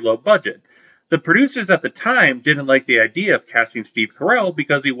the very low budget. The producers at the time didn't like the idea of casting Steve Carell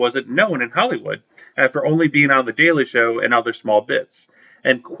because he wasn't known in Hollywood, after only being on The Daily Show and other small bits,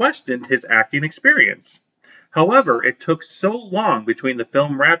 and questioned his acting experience. However, it took so long between the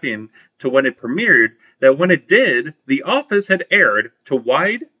film wrapping to when it premiered that when it did, The Office had aired to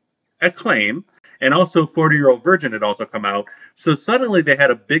wide acclaim, and also 40-Year-Old Virgin had also come out, so suddenly they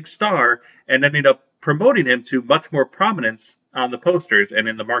had a big star and ended up promoting him to much more prominence on the posters and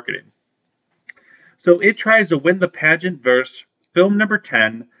in the marketing. So it tries to win the pageant versus film number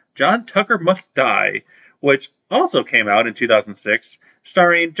 10, John Tucker Must Die, which also came out in 2006,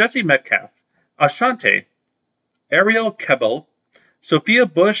 starring Jesse Metcalfe, Ashante, Ariel Kebel, Sophia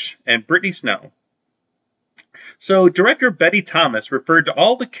Bush, and Brittany Snow. So director Betty Thomas referred to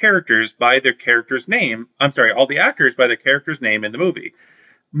all the characters by their character's name. All the actors by their character's name in the movie,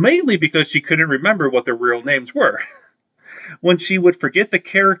 mainly because she couldn't remember what their real names were. When she would forget the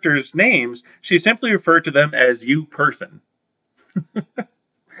characters' names, she simply referred to them as you person.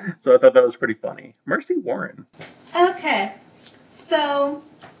 So I thought that was pretty funny. Mercy Warren. Okay. So,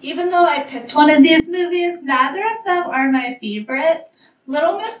 even though I picked one of these movies, neither of them are my favorite.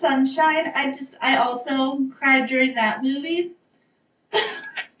 Little Miss Sunshine, I also cried during that movie. I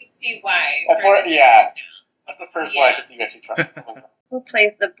can see why. That's the first one I can see you actually try. Who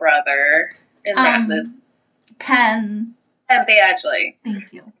plays the brother in that movie? Penn. Penn Badgley.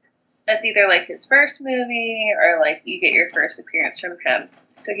 Thank you. That's either like his first movie or like you get your first appearance from him.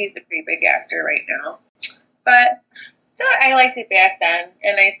 So he's a pretty big actor right now. But so I liked it back then,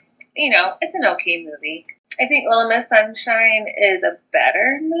 and it's an okay movie. I think Little Miss Sunshine is a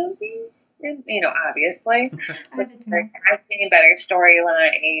better movie, obviously. I've seen better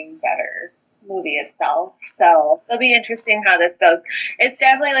storyline, better movie itself. So it'll be interesting how this goes. It's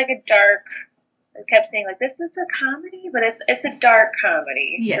definitely like a dark. I kept saying like this is a comedy, but it's a dark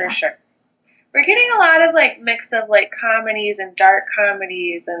comedy for sure. We're getting a lot of like mix of like comedies and dark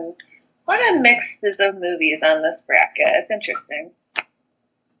comedies and a lot of mixes of movies on this bracket. It's interesting.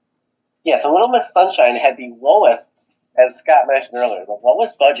 Yeah, so Little Miss Sunshine had the lowest, as Scott mentioned earlier, the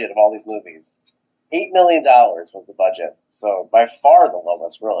lowest budget of all these movies. $8 million was the budget, so by far the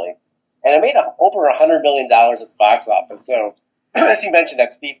lowest, really. And it made over $100 million at the box office, so as you mentioned,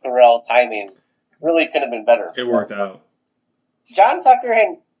 that Steve Carell timing really could have been better. It worked out. John Tucker had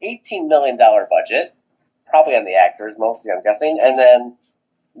an $18 million budget, probably on the actors, mostly, I'm guessing, and then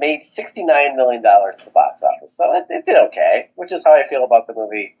made $69 million at the box office. So it did okay, which is how I feel about the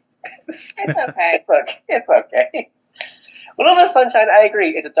movie. It's okay. It's okay. Little Miss Sunshine, I agree.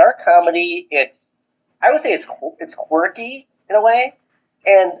 It's a dark comedy. I would say it's quirky in a way,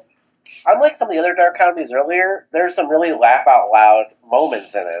 and unlike some of the other dark comedies earlier, there's some really laugh out loud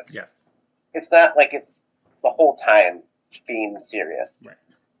moments in it. Yes. It's not like it's the whole time being serious. Right.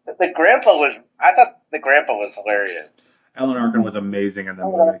 I thought the grandpa was hilarious. Alan Arkin was amazing in that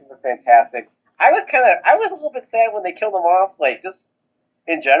movie. Arkin was fantastic. I was a little bit sad when they killed him off. Like, just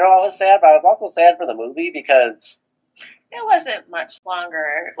in general, I was sad, but I was also sad for the movie because it wasn't much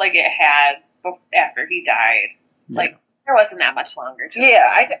longer like it had after he died. Like, there wasn't that much longer.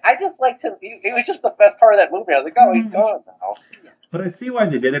 I just liked him. It was just the best part of that movie. I was like, oh, he's gone now. But I see why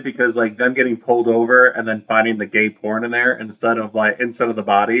they did it, because like them getting pulled over and then finding the gay porn in there instead of the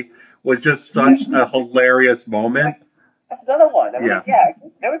body was just such a hilarious moment. That's another one. There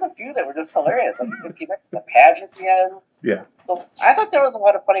was a few that were just hilarious. Like the pageant at the end. Yeah. So I thought there was a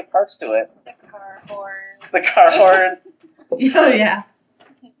lot of funny parts to it. The car horn. Oh, yeah.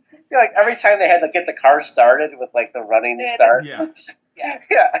 Like every time they had to get the car started with like the running start. Yeah.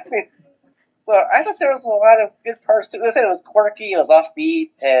 Yeah. I mean, so I thought there was a lot of good parts to it. It was quirky, it was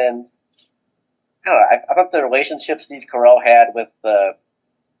offbeat, and I don't know. I thought the relationship Steve Carell had with the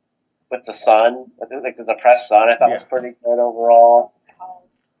son, like the depressed son, I thought was pretty good overall.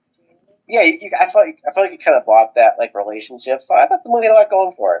 Yeah, I felt like you kind of bought that like relationship, so I thought the movie had a lot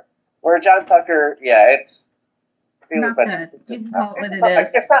going for it. Where John Tucker, Not good. You can call it what it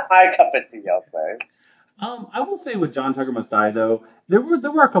is. It's not my cup of tea, I'll say. I will say with John Tucker Must Die though, there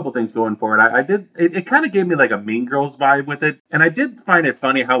were a couple things going for it. It kind of gave me like a Mean Girls vibe with it, and I did find it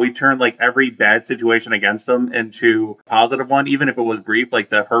funny how he turned like every bad situation against him into a positive one, even if it was brief, like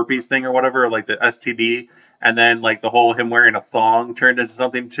the herpes thing or whatever, or like the STD, and then like the whole him wearing a thong turned into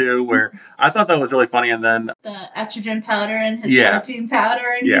something too, where I thought that was really funny, and then the estrogen powder and his protein powder,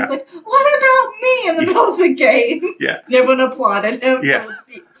 and he's like, "What about me?" in the middle of the game. Yeah, and everyone applauded him for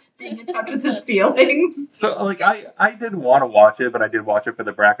being in touch with his feelings. So, like, I didn't want to watch it, but I did watch it for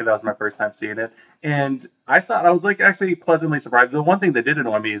the bracket. That was my first time seeing it. And I thought, I was, like, actually pleasantly surprised. The one thing that did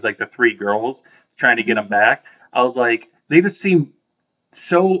annoy me is, like, the three girls trying to get him back. I was like, they just seem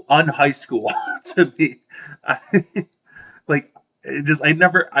so un-high school to me. There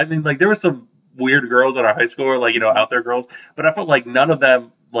were some weird girls at our high school, like, out there girls. But I felt like none of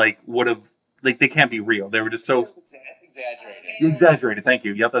them, like, would have, like, they can't be real. They were just so... Exaggerated. Thank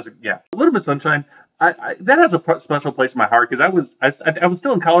you. Yep, Little Miss Sunshine. That has a special place in my heart because I was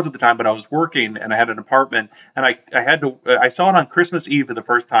still in college at the time, but I was working and I had an apartment and I saw it on Christmas Eve for the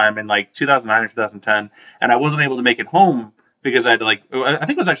first time in like 2009 or 2010, and I wasn't able to make it home because I had to I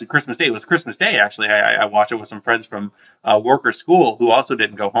think it was actually Christmas Day. It was Christmas Day actually. I watched it with some friends from work or school who also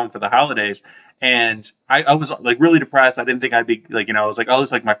didn't go home for the holidays, and I was like really depressed. I didn't think I'd be like I was like, oh, this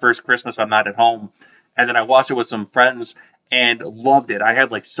is like my first Christmas I'm not at home. And then I watched it with some friends and loved it. I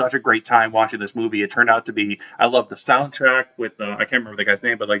had like such a great time watching this movie. It turned out to be, I loved the soundtrack with, I can't remember the guy's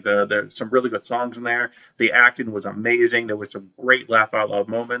name, but like there's some really good songs in there. The acting was amazing. There was some great laugh out loud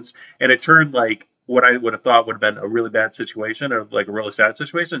moments. And it turned like what I would have thought would have been a really bad situation or like a really sad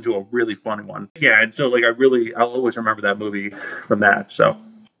situation into a really funny one. Yeah. And so like I'll always remember that movie from that. So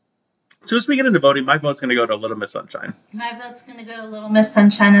as we get into voting, my vote's going to go to Little Miss Sunshine. My vote's going to go to Little Miss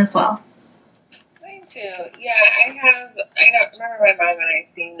Sunshine as well. Too. Yeah, I don't remember my mom and I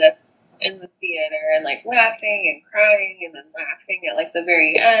seeing this in the theater and like laughing and crying and then laughing at like the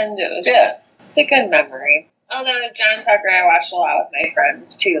very end. It was just a good memory. Although John Tucker I watched a lot with my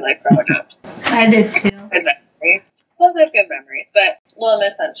friends too, like growing up. I did too. Good memories. Those are good memories. But Little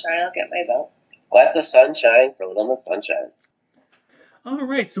Miss Sunshine, I'll get my vote. Let the sunshine for Little Miss Sunshine. All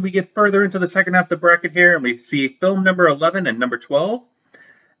right, so we get further into the second half of the bracket here and we see film number 11 and number 12.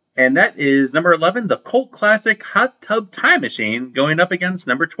 And that is number 11, the cult classic Hot Tub Time Machine, going up against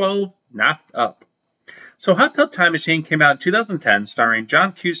number 12, Knocked Up. So Hot Tub Time Machine came out in 2010, starring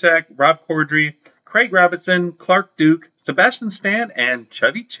John Cusack, Rob Corddry, Craig Robinson, Clark Duke, Sebastian Stan, and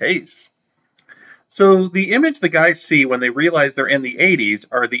Chevy Chase. So the image the guys see when they realize they're in the 80s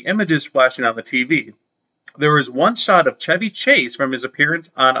are the images flashing on the TV. There is one shot of Chevy Chase from his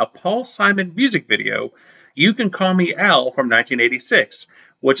appearance on a Paul Simon music video, You Can Call Me Al, from 1986,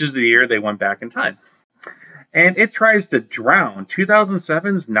 which is the year they went back in time. And it tries to drown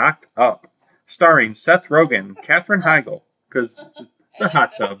 2007's Knocked Up, starring Seth Rogen, Katherine Heigl, because the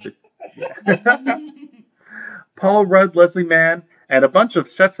hot tub. Yeah. Paul Rudd, Leslie Mann, and a bunch of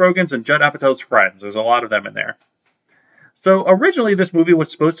Seth Rogen's and Judd Apatow's friends. There's a lot of them in there. So originally this movie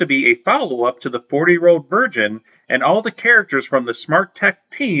was supposed to be a follow-up to The 40-Year-Old Virgin, and all the characters from the Smart Tech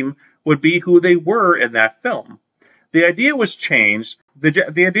team would be who they were in that film. The idea was changed.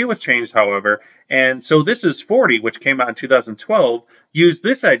 The idea was changed, however, and so This Is 40, which came out in 2012, used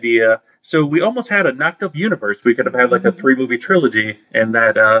this idea. So we almost had a Knocked Up universe. We could have had like a 3-movie trilogy in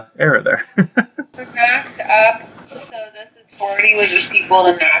that era there. So Knocked Up. So This Is 40 was a sequel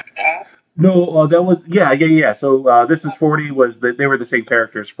to Knocked Up. No, that was yeah. So This Is 40 was they were the same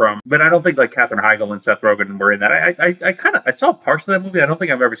characters from, but I don't think like Katherine Heigl and Seth Rogen were in that. I saw parts of that movie. I don't think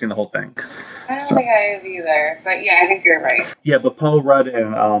I've ever seen the whole thing. I don't think I have either, but yeah, I think you're right. Yeah, but Paul Rudd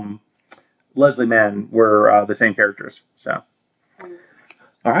and Leslie Mann were the same characters. So,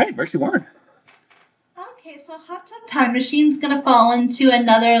 all right, Mercy Warren. Okay, so Hot Tub Time Machine's gonna fall into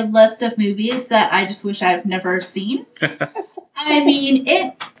another list of movies that I just wish I've never seen. I mean,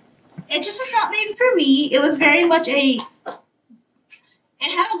 It just was not made for me. It was very much it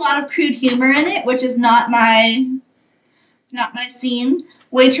had a lot of crude humor in it, which is not my scene.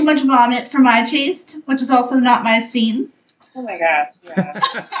 Way too much vomit for my taste, which is also not my scene. Oh my gosh, yeah.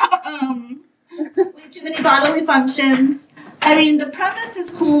 Way too many bodily functions. I mean, the premise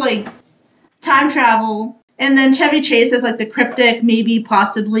is cool, like time travel, and then Chevy Chase is like the cryptic, maybe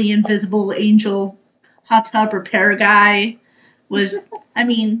possibly invisible angel hot tub repair guy. Was, I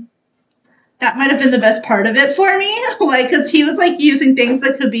mean, that might have been the best part of it for me, like, because he was like using things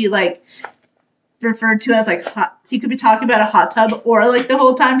that could be like referred to as like hot. He could be talking about a hot tub or like the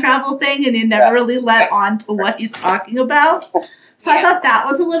whole time travel thing, and he never really let on to what he's talking about. So I thought that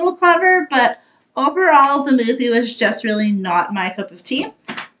was a little clever, but overall the movie was just really not my cup of tea.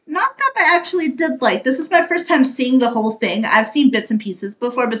 Not that I actually did like. This was my first time seeing the whole thing. I've seen bits and pieces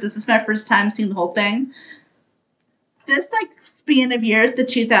before, but this is my first time seeing the whole thing. This like span of years, the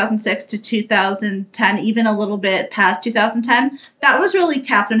 2006 to 2010, even a little bit past 2010, that was really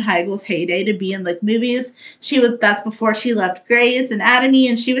Katherine Heigl's heyday to be in like movies. That's before she left Grey's Anatomy,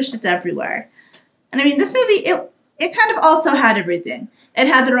 and she was just everywhere. And I mean, this movie, it kind of also had everything. It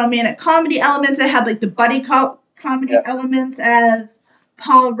had the romantic comedy elements. It had like the buddy comedy elements as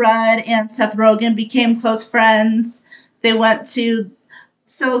Paul Rudd and Seth Rogen became close friends. They went to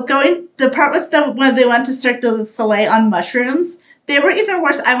the part with when they went to Cirque du Soleil on mushrooms, they were even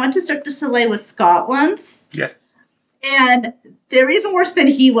worse. I went to Cirque du Soleil with Scott once. Yes. And they were even worse than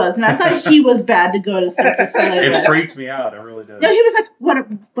he was. And I thought he was bad to go to Cirque du Soleil It freaked me out. It really did. No, he was like,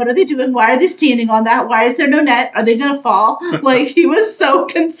 what are they doing? Why are they standing on that? Why is there no net? Are they going to fall? Like, he was so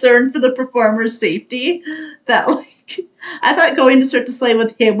concerned for the performer's safety that, like, I thought going to Cirque du Soleil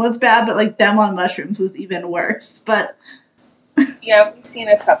with him was bad, but, like, them on mushrooms was even worse. But yeah, we've seen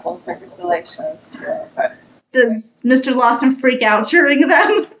a couple of Cirque du Soleil shows too. But does Mr. Lawson freak out during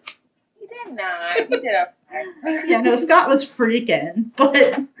them? He did not. He did okay. Yeah, no, Scott was freaking.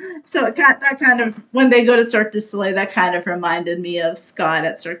 But so that kind of, when they go to Cirque du Soleil, that kind of reminded me of Scott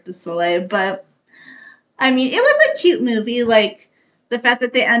at Cirque du Soleil. But I mean, it was a cute movie. Like the fact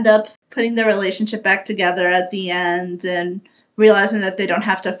that they end up putting their relationship back together at the end and realizing that they don't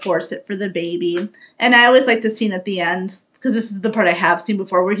have to force it for the baby. And I always like the scene at the end, because this is the part I have seen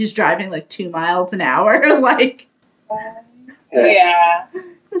before, where he's driving like 2 miles an hour. Like, yeah.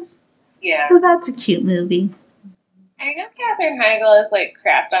 Yeah. So that's a cute movie. I know Katherine Heigl has like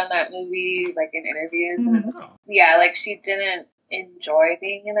crapped on that movie, like in interviews. Mm-hmm. Yeah, like she didn't enjoy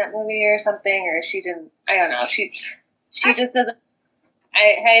being in that movie or something, or she didn't. I don't know. She just doesn't.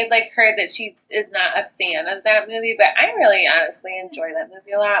 I like heard that she is not a fan of that movie, but I really honestly enjoy that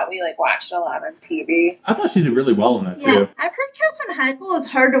movie a lot. We like watched a lot on TV. I thought she did really well in that too. I've heard Katherine Heigl is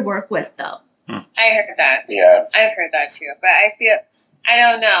hard to work with, though. I heard that too. Yeah. I've heard that too, but I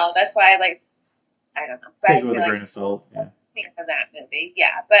don't know. That's why I don't know. But Take it with a grain of salt. Yeah. Think of that movie,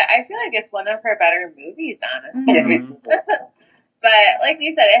 yeah. But I feel like it's one of her better movies, honestly. Mm-hmm. But like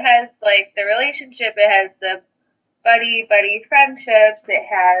you said, it has like the relationship. It has the buddy friendships. It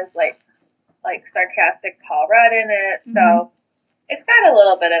has like sarcastic Paul Rudd in it. Mm-hmm. So it's got a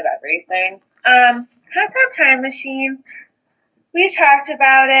little bit of everything. Hot Tub Time Machine. We talked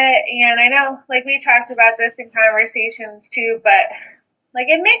about it, and I know like we talked about this in conversations too, but like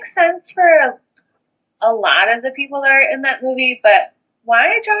it makes sense for a lot of the people that are in that movie, but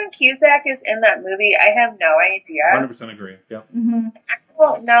why John Cusack is in that movie, I have no idea. 100% agree. Yep. Mm-hmm. I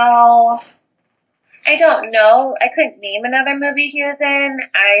don't know. I couldn't name another movie he was in.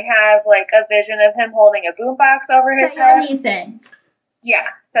 I have like a vision of him holding a boombox over his head. Anything. Yeah,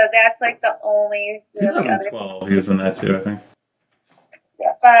 so that's like the only really other. 2012, he was in that too, I think.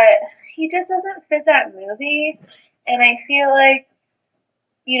 Yeah, but he just doesn't fit that movie, and I feel like,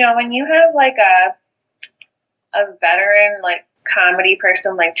 you know, when you have like a veteran like comedy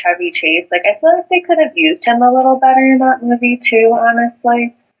person like Chevy Chase, like I feel like they could have used him a little better in that movie too,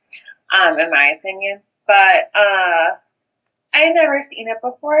 honestly. In my opinion. But I had never seen it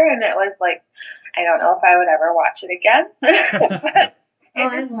before, and it was like, I don't know if I would ever watch it again. But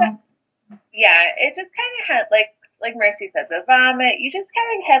I won't. Yeah, it just kind of had like Mercy said, the vomit. You just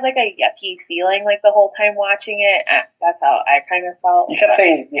kind of had like a yucky feeling like the whole time watching it. That's how I kind of felt. You kept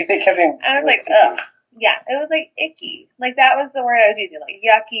saying. I was like, ugh. Yeah, it was like icky. Like that was the word I was using, like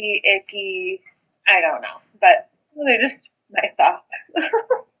yucky, icky. I don't know, but they're just my thoughts.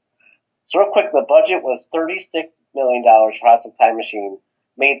 So real quick, the budget was $36 million for Hot Tub Time Machine.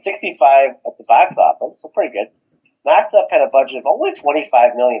 Made $65 at the box office, so pretty good. Knocked Up had a budget of only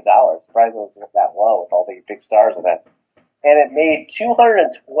 $25 million. Surprisingly, it was that low with all the big stars in it. And it made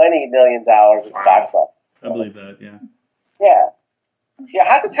 $220 million at the box office. I believe that, yeah. Yeah. Yeah,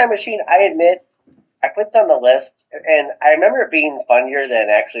 Hot Tub Time Machine, I admit, I put this on the list, and I remember it being funnier than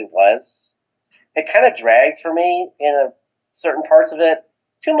it actually was. It kind of dragged for me in certain parts of it.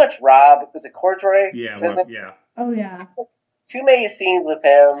 Too much Rob. Was it Cordray? Yeah, yeah. Oh, yeah. Too many scenes with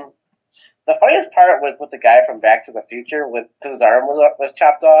him. the funniest part was with the guy from Back to the Future with his arm was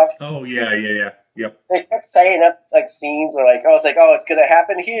chopped off. Oh yeah. Yep. They kept saying up like scenes where like, it's gonna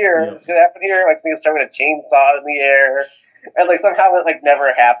happen here. Yep. It's gonna happen here. Like they start with a chainsaw in the air, and like somehow it like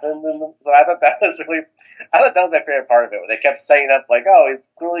never happened. And so I thought that was my favorite part of it. When they kept saying up like, he's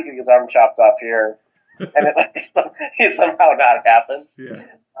really getting his arm chopped off here, and it it somehow not happened. Yeah.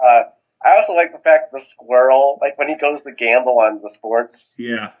 I also like the fact the squirrel, like when he goes to gamble on the sports.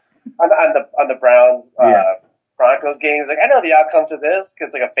 Yeah. On the Browns Broncos games, like I know the outcome to this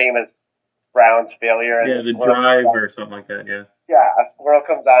because like a famous Browns failure. Yeah, the drive or something like that. Yeah. Yeah, a squirrel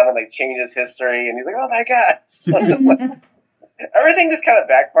comes on and like changes history, and he's like, "Oh my god!" So it's like, everything just kind of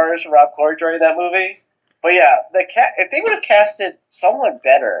backfires for Rob Corddry in that movie. But yeah, if they would have casted someone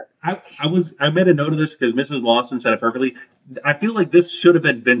better. I made a note of this because Mrs. Lawson said it perfectly. I feel like this should have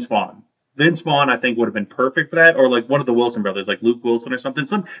been Vince Vaughn. Vince Vaughn, I think, would have been perfect for that, or like one of the Wilson brothers, like Luke Wilson or something.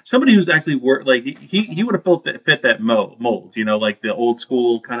 Somebody who's actually worked, like he would have fit that mold, like the old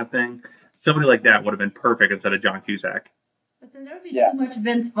school kind of thing. Somebody like that would have been perfect instead of John Cusack. But then there would be too much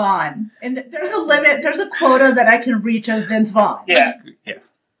Vince Vaughn, and there's a limit. There's a quota that I can reach of Vince Vaughn. Yeah.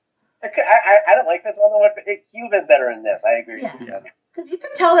 I don't like Vince Vaughn, but he would have been better in this. I agree. Yeah. Because you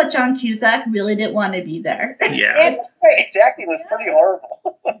could tell that John Cusack really didn't want to be there. Yeah. Exactly. It was pretty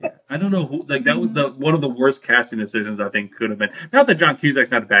horrible. Yeah. I don't know who, like, that was one of the worst casting decisions I think could have been. Not that John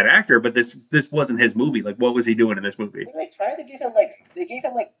Cusack's not a bad actor, but this wasn't his movie. Like, what was he doing in this movie? They tried to give him, they gave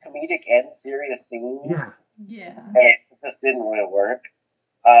him comedic and serious scenes. Yeah. And it just didn't really work.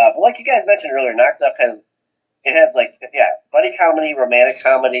 But like you guys mentioned earlier, Knocked Up has buddy comedy, romantic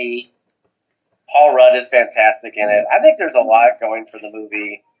comedy. Paul Rudd is fantastic in it. I think there's a lot going for the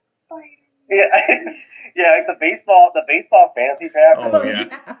movie. Yeah, like the baseball fantasy draft. Oh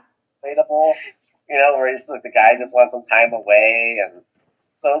yeah. Relatable, where he's like the guy just wants some time away, and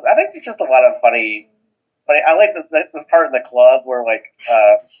so I think there's just a lot of funny. I like this part in the club where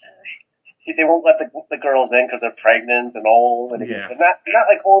they won't let the girls in because they're pregnant and old, and they're not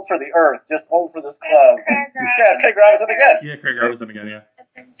like old for the earth, just old for this club. Yeah, it's Craig Robinson again. Yeah, Craig Robinson again. Yeah.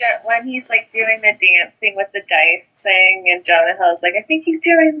 When he's doing the dancing with the dice thing, and Jonah Hill's like, I think he's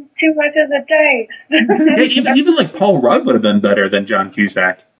doing too much of the dice. Yeah, even like Paul Rudd would have been better than John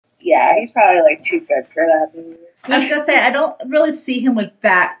Cusack. Yeah, he's probably too good for that movie. I was gonna say I don't really see him with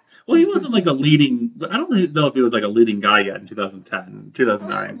that. Well, he wasn't like a leading. I don't know if he was like a leading guy yet in 2010,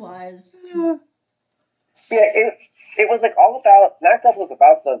 2009. He was. Yeah, it was like all about. Knocked Up was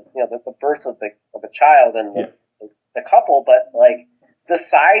about the birth of the child and the couple, but like. The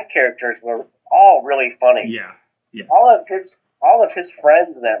side characters were all really funny. Yeah. All of his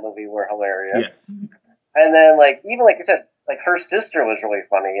friends in that movie were hilarious. Yes. And then even like I said, her sister was really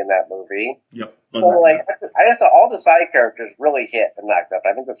funny in that movie. Yep. So I just thought all the side characters really hit and Knocked Up.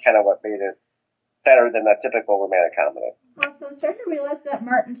 I think that's kind of what made it better than a typical romantic comedy. Also, I'm starting to realize that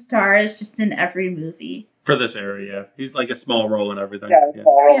Martin Starr is just in every movie. For this area, yeah. He's like a small role in everything. Yeah,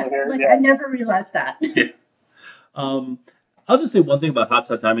 small role in here. I never realized that. Yeah. I'll just say one thing about Hot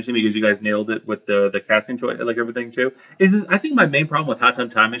Tub Time Machine because you guys nailed it with the casting choice, like everything too. I think my main problem with Hot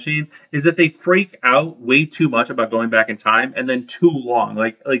Tub Time Machine is that they freak out way too much about going back in time and then too long.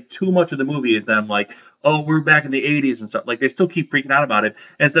 Like too much of the movie is them like, oh, we're back in the 80s and stuff. Like they still keep freaking out about it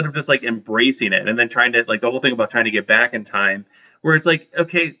instead of just like embracing it and then trying to the whole thing about trying to get back in time where it's like,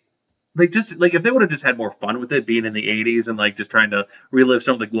 okay, just if they would have just had more fun with it being in the 80s and just trying to relive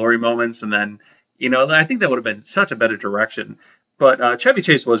some of the glory moments and then. I think that would have been such a better direction. But Chevy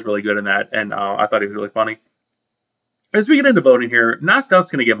Chase was really good in that, and I thought he was really funny. As we get into voting here, Knocked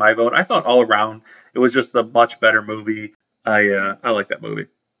Up's going to get my vote. I thought all around it was just a much better movie. I like that movie.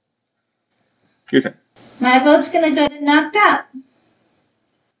 Your turn. My vote's going to go to Knocked Up.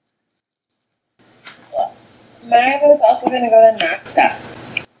 My vote's also going to go to Knocked Up.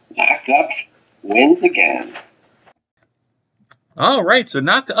 Knocked Up wins again. All right, so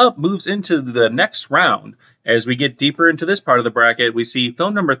Knocked Up moves into the next round. As we get deeper into this part of the bracket, we see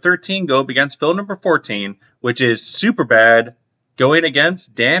film number 13 go up against film number 14, which is Superbad going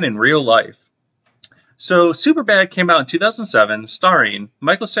against Dan in Real Life. So Superbad came out in 2007, starring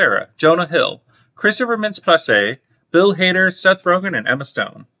Michael Cera, Jonah Hill, Christopher Mintz-Plasse, Bill Hader, Seth Rogen, and Emma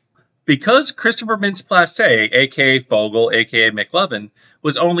Stone. Because Christopher Mintz-Plasse, a.k.a. Fogel, a.k.a. McLovin,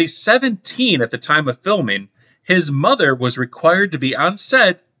 was only 17 at the time of filming, his mother was required to be on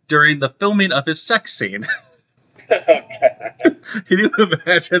set during the filming of his sex scene. Can you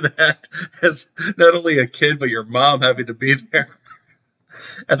imagine that as not only a kid, but your mom having to be there?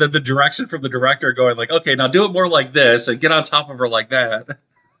 And then the direction from the director going okay, now do it more like this and get on top of her like that.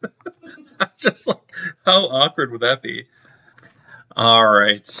 Just how awkward would that be? All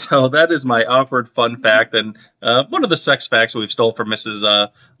right, so that is my awkward fun fact, and one of the sex facts we've stole from Mrs.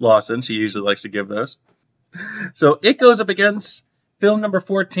 Lawson. She usually likes to give those. So it goes up against film number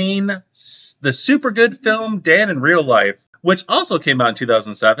 14, the super good film Dan in Real Life, which also came out in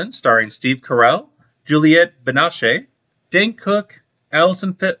 2007, starring Steve Carell, Juliette Binoche, Dane Cook,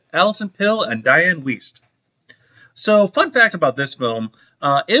 Alison Pill, and Diane Wiest. So, fun fact about this film,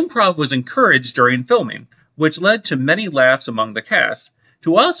 improv was encouraged during filming, which led to many laughs among the cast.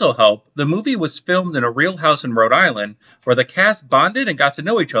 To also help, the movie was filmed in a real house in Rhode Island, where the cast bonded and got to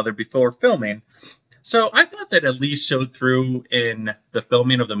know each other before filming. So I thought that at least showed through in the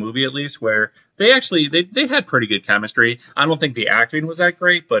filming of the movie, at least, where they actually they had pretty good chemistry. I don't think the acting was that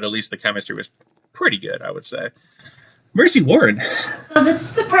great, but at least the chemistry was pretty good, I would say. Mercy Warren. So this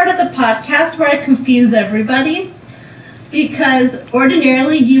is the part of the podcast where I confuse everybody. Because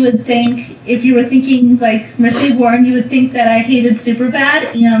ordinarily you would think, if you were thinking like Mercy Warren, you would think that I hated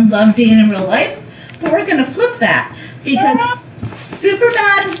Superbad and loved Dan in Real Life. But we're going to flip that. Because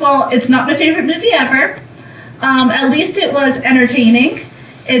Superbad, well, it's not my favorite movie ever. At least it was entertaining.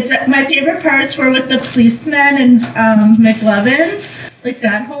 My favorite parts were with the policeman and McLovin. Like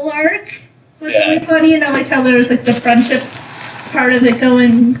that whole arc was really funny. And I liked how there was like the friendship part of it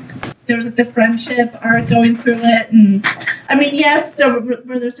going. There was like the friendship arc going through it, and I mean, yes,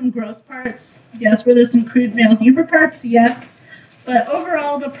 were there some gross parts? Yes. Were there some crude male humor parts? Yes. But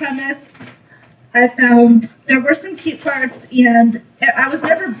overall, the premise, I found there were some cute parts, and I was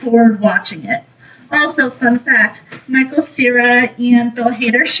never bored watching it. Also, fun fact: Michael Cera and Bill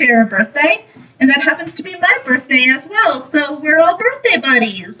Hader share a birthday, and that happens to be my birthday as well. So we're all birthday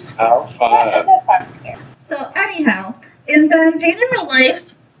buddies. How fun! So anyhow, and then Dan in Real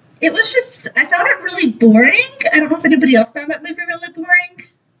Life. It was just, I found it really boring. I don't know if anybody else found that movie really boring.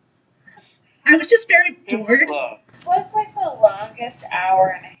 I was just very bored. It was like the longest hour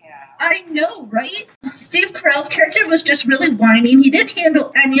and a half. I know, right? Steve Carell's character was just really whining. He didn't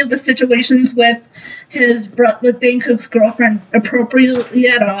handle any of the situations with with Dane Cook's girlfriend appropriately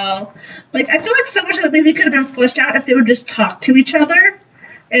at all. Like, I feel like so much of the movie could have been fleshed out if they would just talk to each other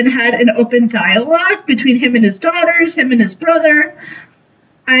and had an open dialogue between him and his daughters, him and his brother.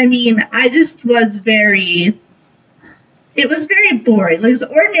 I mean, I just was it was very boring. Like, it was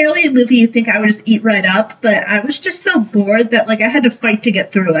ordinarily a movie you'd think I would just eat right up, but I was just so bored that, like, I had to fight to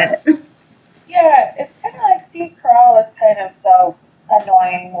get through it. Yeah, it's kind of like Steve Carell is kind of the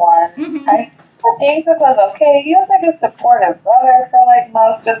annoying one. Mm-hmm. I thought Dane Cook was okay. He was, like, a supportive brother for, like,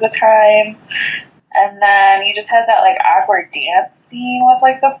 most of the time. And then you just had that, like, awkward dance scene with,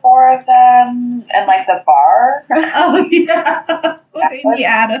 like, the four of them and, like, the bar. Oh, yeah. With Amy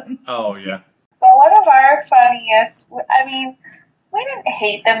Adams. Oh, yeah. But one of our funniest, I mean, we didn't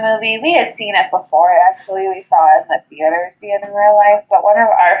hate the movie. We had seen it before, actually. We saw it in the theaters, Dan in Real Life. But one of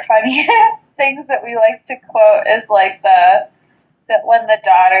our funniest things that we like to quote is, like, that when the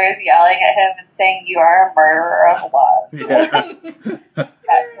daughter is yelling at him and saying, "You are a murderer of love." Yeah.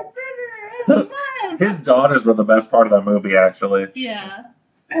 His daughters were the best part of that movie, actually. Yeah.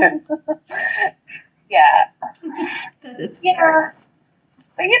 Yeah. That is Yeah.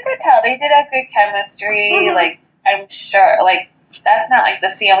 But you could tell they did have good chemistry. Mm-hmm. Like, I'm sure, like, that's not, like,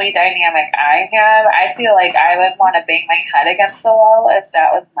 the family dynamic I have. I feel like I would want to bang my head against the wall if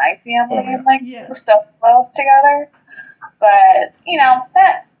that was my family and, like, we're so close together. But, you know,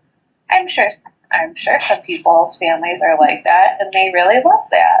 that, I'm sure some people's families are like that, and they really love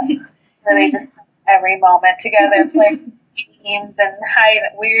that. So they just every moment together play games and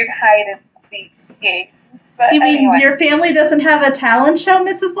hide and seek games. But You mean anyway, your family doesn't have a talent show,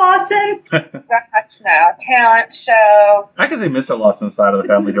 Mrs. Lawson? gosh, no, talent show, I can see Mr. Lawson's side of the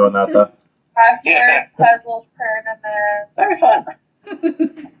family doing that, though. crossword puzzle tournament. Very fun.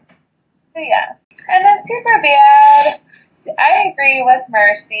 So yeah, and then Super Bad. I agree with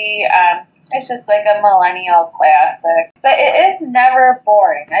Mercy. It's just like a millennial classic. But it is never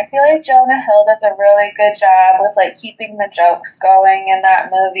boring. I feel like Jonah Hill does a really good job with, like, keeping the jokes going in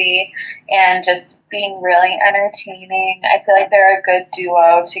that movie and just being really entertaining. I feel like they're a good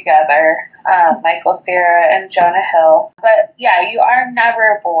duo together, Michael Cera and Jonah Hill. But yeah, you are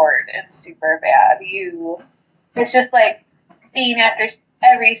never bored in Superbad. It's just like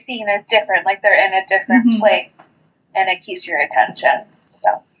every scene is different. Like, they're in a different place, and it keeps your attention.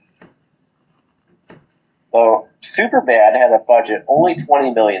 So, Superbad had a budget only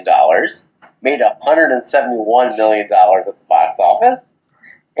 $20 million, made $171 million at the box office,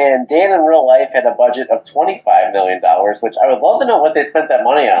 And Dan in real life had a budget of $25 million, which I would love to know what they spent that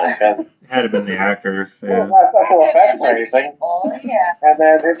money on. Because had it been the actors. Yeah. Not special effects or anything. Yeah. And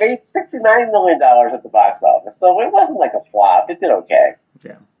then it made $69 million at the box office. So it wasn't like a flop. It did okay.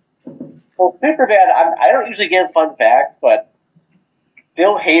 Yeah. Well, Superbad, I don't usually give fun facts, but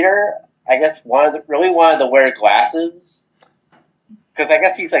Bill Hader, I guess, really wanted to wear glasses. Because I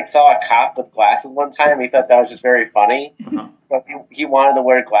guess he's like saw a cop with glasses one time. And he thought that was just very funny. Uh-huh. So he wanted to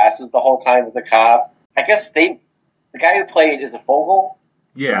wear glasses the whole time with the cop. I guess the guy who played is a Fogel.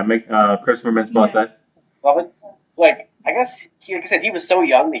 Yeah, Christopher Mintz-Plasse. Like, I guess, like I said, he was so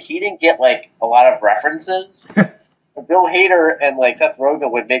young that he didn't get, like, a lot of references. Bill Hader and, like, Seth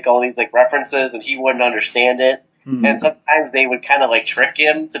Rogen would make all these, like, references, and he wouldn't understand it. Mm-hmm. And sometimes they would kind of, like, trick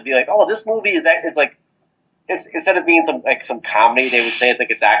him to be like, oh, this movie is like, instead of being some comedy, they would say it's like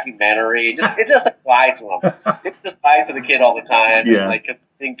a documentary. It just like, lied to him. It just lied to the kid all the time. Yeah. And, like,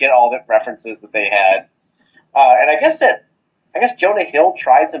 didn't get all the references that they had. And I guess Jonah Hill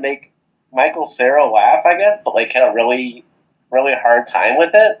tried to make Michael Cera laugh, but like had a really, really hard time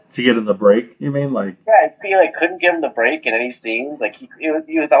with it. To get him the break, you mean? Like, yeah, he like couldn't give him the break in any scenes. Like he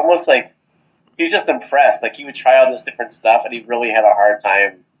was almost like he was just impressed. Like he would try all this different stuff, and he really had a hard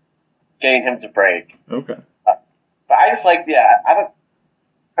time getting him to break. Okay. But I just like,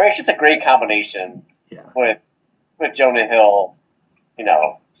 it's just a great combination with Jonah Hill,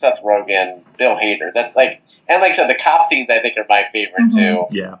 Seth Rogen, Bill Hader. That's like, and like I said, the cop scenes I think are my favorite too.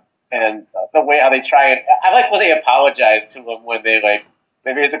 Yeah. And the way how they try and I like when they apologize to him when they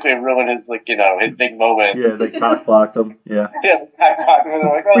basically ruin his his big moment. Yeah, they cock blocked him. Yeah. Yeah, they cock blocked him.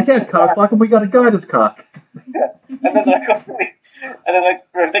 Like, oh, we can't cock block him. We got to guard his cock. Yeah. And then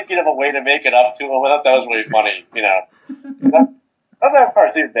we're thinking of a way to make it up to him. I thought that was really funny. Not that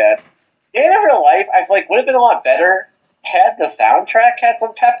part's too bad. In real life, I feel like would have been a lot better had the soundtrack had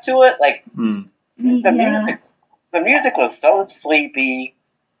some pep to it. Like the music was so sleepy.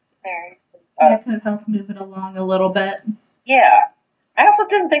 That could have helped move it along a little bit. Yeah. I also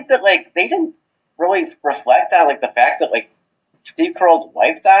didn't think that, they didn't really reflect on, the fact that, Steve Carell's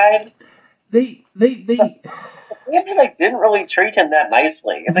wife died. They didn't really treat him that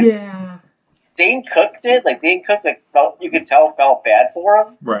nicely. Yeah. Dane Cook did. Dane Cook, you could tell, felt bad for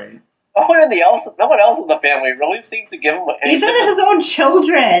him. Right. No one else in the family really seemed to give him any even his own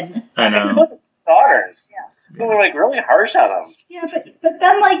children. I know. Daughters. Yeah. Who were really harsh on him. Yeah, but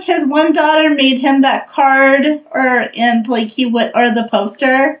then his one daughter made him that card or the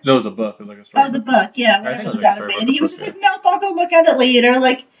poster. That was a book. It was like a story. Oh, the book, yeah. Whatever he got it made. He was just nope, I'll go look at it later.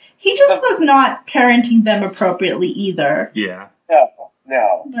 He just was not parenting them appropriately either. Yeah.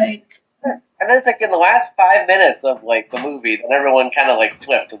 No. And then it's in the last 5 minutes of the movie, then everyone kind of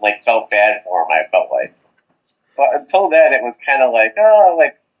flipped and felt bad for him. I felt like, but until then, it was kind of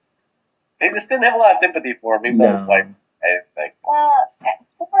they just didn't have a lot of sympathy for him. Even though his wife, well,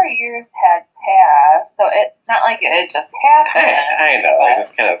 4 years had passed, so it's not like it had just happened. I know. It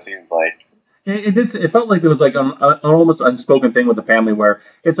just kind of seems like. It felt like there was an almost unspoken thing with the family where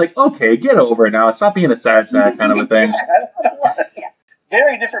it's okay, get over it now. Stop being a sad kind of a thing.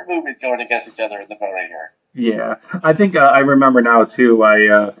 Very different movies going against each other in the voting here. Yeah, I think I remember now too.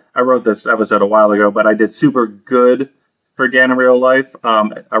 I wrote this episode a while ago, but I did Super Good for Dan in real life,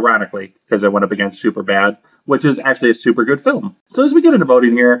 ironically, because I went up against Super Bad, which is actually a super good film. So as we get into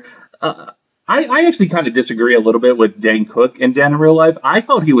voting here, I actually kind of disagree a little bit with Dane Cook in Dan in real life. I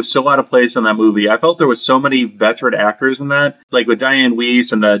felt he was so out of place in that movie. I felt there was so many veteran actors in that, with Diane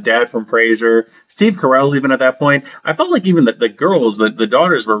Weiss and the dad from Frasier, Steve Carell even at that point. I felt like even the girls, the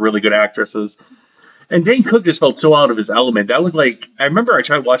daughters were really good actresses. And Dane Cook just felt so out of his element. That was I remember I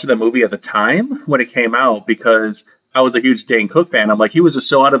tried watching that movie at the time when it came out because I was a huge Dane Cook fan. I'm he was just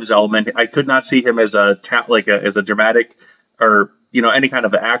so out of his element. I could not see him as as a dramatic or any kind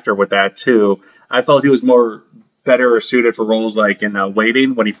of actor with that too. I felt he was more better suited for roles in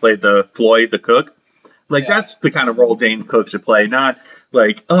Waiting when he played Floyd the cook. That's the kind of role Dane Cook should play, not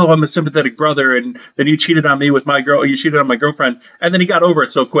oh, I'm a sympathetic brother and then you cheated on me with my girl, you cheated on my girlfriend, and then he got over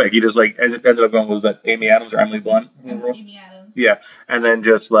it so quick. He just ended up going, was that Amy Adams or Emily Blunt? Amy Adams. Yeah, and then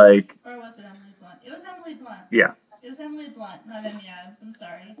just or was it Emily Blunt? It was Emily Blunt. Yeah. It was Emily Blunt, not Amy Adams. I'm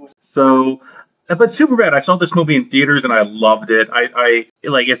sorry. So. But Superbad, I saw this movie in theaters and I loved it. I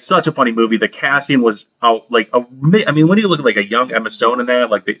it's such a funny movie. The casting was when you look at a young Emma Stone in that,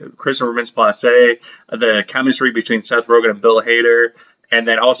 the Christopher Mintz-Plasse, the chemistry between Seth Rogen and Bill Hader, and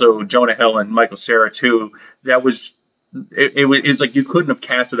then also Jonah Hill and Michael Cera too. That was it's you couldn't have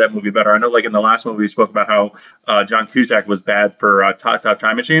casted that movie better. I know in the last movie we spoke about how John Cusack was bad for Top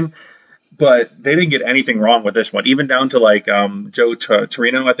Time Machine. But they didn't get anything wrong with this one, even down to like Joe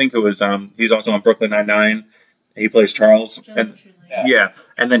Torino, I think, who was he's also on Brooklyn Nine-Nine. He plays Charles, and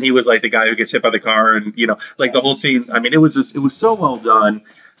then he was like the guy who gets hit by the car, and like the whole scene. I mean, it was so well done.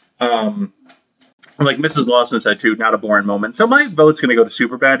 Like Mrs. Lawson said too, not a boring moment. So my vote's gonna go to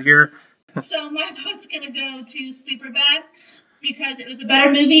Superbad here. So my vote's gonna go to Superbad because it was a better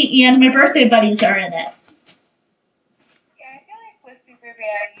movie and my birthday buddies are in it. Yeah, I feel like with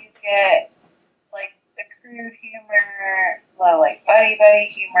Superbad you get like the crude humor, well, like buddy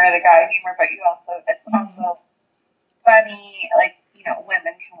humor, the guy humor, but it's also funny. Like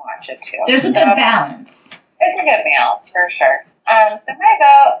women can watch it too. There's a good balance. It's a good balance for sure. So my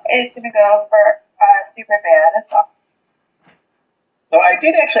vote is gonna go for Superbad as well. So I'm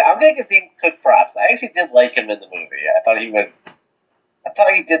going to give Dean Cook props. I actually did like him in the movie. I thought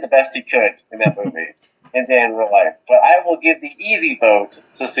he did the best he could in that movie and in real life. But I will give the easy vote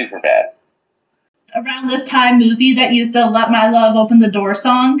to Superbad. Around this time movie that used the Let My Love Open the Door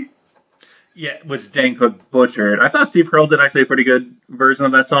song. Yeah, which Dan Cook butchered. I thought Steve Carell did actually a pretty good version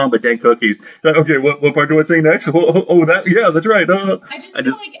of that song, but Dan Cook, he's like, okay, what part do I sing next? That's right. I just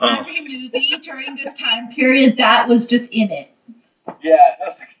feel like every movie during this time period, that was just in it. Yeah.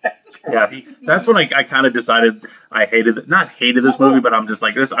 That's when I kind of decided I hated this movie, but I'm just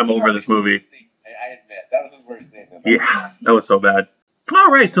like I'm over this movie. I admit that was the worst thing. Yeah, that was so bad.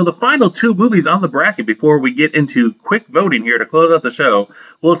 All right, so the final two movies on the bracket before we get into quick voting here to close out the show,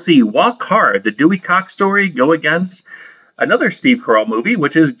 we'll see Walk Hard, the Dewey Cox story, go against another Steve Carell movie,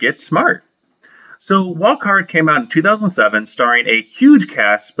 which is Get Smart. So Walk Hard came out in 2007, starring a huge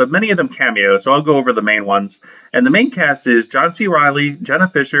cast, but many of them cameos, so I'll go over the main ones. And the main cast is John C. Reilly, Jenna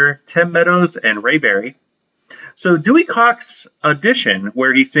Fisher, Tim Meadows, and Ray Berry. So Dewey Cox's audition,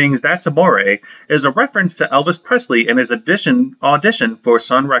 where he sings That's Amore, is a reference to Elvis Presley in his audition for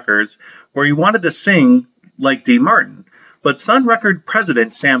Sun Records, where he wanted to sing like Dean Martin. But Sun Record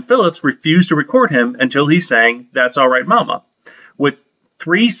president Sam Phillips refused to record him until he sang That's All Right Mama, with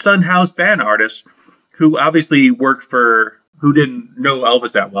 3 Sun House band artists who obviously who didn't know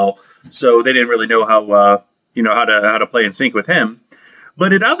Elvis that well, so they didn't really know how to play in sync with him.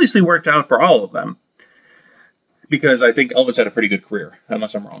 But it obviously worked out for all of them, because I think Elvis had a pretty good career,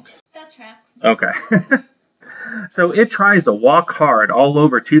 unless I'm wrong. That tracks. Okay. So it tries to walk hard all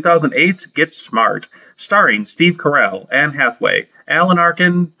over 2008's Get Smart, starring Steve Carell, Anne Hathaway, Alan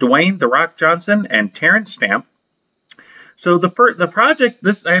Arkin, Dwayne The Rock Johnson, and Terrence Stamp. So the project,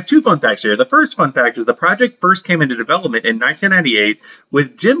 I have 2 fun facts here. The first fun fact is the project first came into development in 1998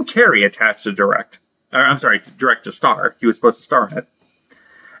 with Jim Carrey attached to direct to star. He was supposed to star in it.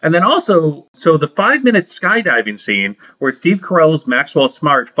 And then also, so the 5-minute skydiving scene where Steve Carell's Maxwell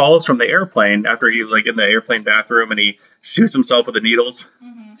Smart falls from the airplane after he's like in the airplane bathroom and he shoots himself with the needles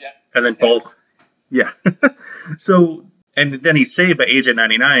and then falls. Yeah. So, and then he's saved by Agent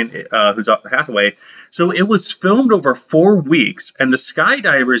 99, who's Hathaway. So it was filmed over 4 weeks, and the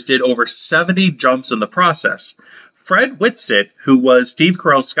skydivers did over 70 jumps in the process. Fred Whitsitt, who was Steve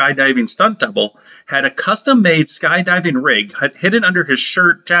Carell's skydiving stunt double, had a custom-made skydiving rig hidden under his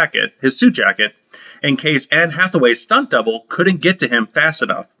suit jacket, in case Anne Hathaway's stunt double couldn't get to him fast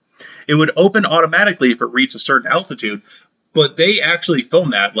enough. It would open automatically if it reached a certain altitude, but they actually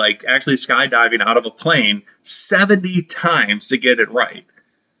filmed that, like actually skydiving out of a plane 70 times to get it right.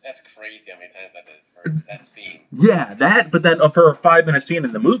 That's crazy how many times I did for that scene. Yeah, but then for a 5-minute scene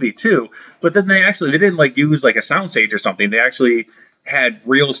in the movie too. But then they didn't like use like a soundstage or something. They actually had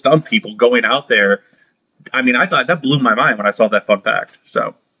real stunt people going out there. I mean, I thought that blew my mind when I saw that fun fact.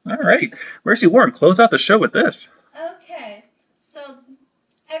 So, all right, Mercy Warren, close out the show with this. Okay, so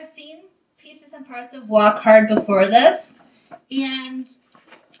I've seen pieces and parts of Walk Hard before this, and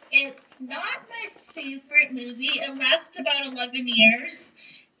it's not my favorite movie. It lasts about 11 years.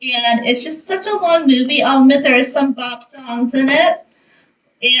 And it's just such a long movie. I'll admit there are some bop songs in it.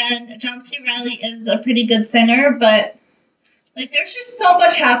 And John C. Reilly is a pretty good singer, but like there's just so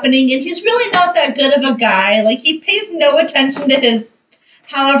much happening, and he's really not that good of a guy. Like he pays no attention to his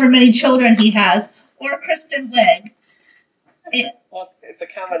however many children he has, or Kristen Wiig. Well, it's a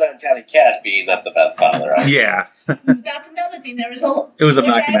comment on Johnny Cash being not the best father, right? Yeah. That's another thing. It was a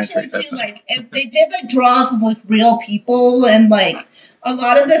documentary. They did like draw off of like real people, and like a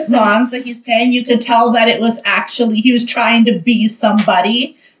lot of the songs that he's saying, you could tell that it was actually he was trying to be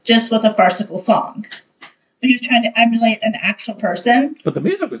somebody just with a farcical song. But he was trying to emulate an actual person. But the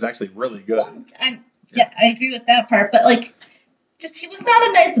music was actually really good. Well, I agree with that part. But like, just he was not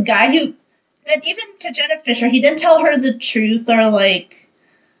a nice guy who. That even to Jenna Fisher, he didn't tell her the truth or like.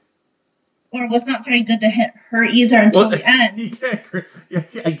 or was not very good to hit her either until the end.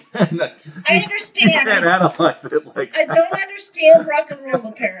 Again, I understand. You can't analyze it like I don't understand rock and roll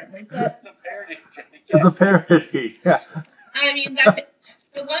apparently, but it's a parody. Yeah. I mean,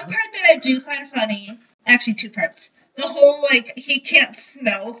 the one part that I do find funny, actually 2 parts. The whole, like, he can't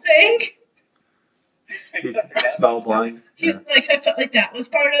smell thing. He's smell blind. He's, like, I felt like that was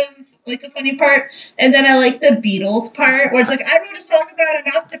part of, like, a funny part. And then I like the Beatles part, where it's like, I wrote a song about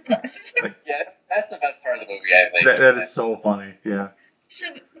an octopus. Yeah, that's the best part of the movie, I think. That is so funny, yeah.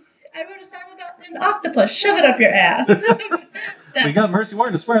 I wrote a song about an octopus. Shove it up your ass. We got Mercy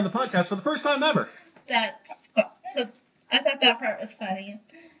Warren to swear on the podcast for the first time ever. That's fun. So I thought that part was funny.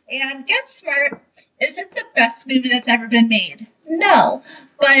 And Get Smart isn't the best movie that's ever been made. No,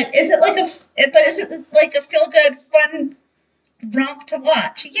 but is it like a feel good, fun romp to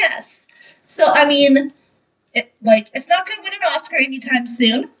watch? Yes. So I mean, it's not going to win an Oscar anytime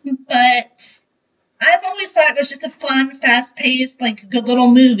soon, but I've always thought it was just a fun, fast-paced, like, good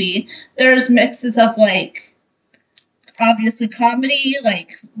little movie. There's mixes of, like, obviously comedy,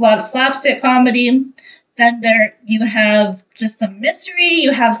 like, a lot of slapstick comedy. Then you have just some mystery,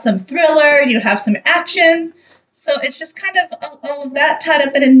 you have some thriller, you have some action. So it's just kind of all of that tied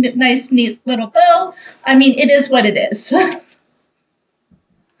up in a nice, neat little bow. I mean, it is what it is.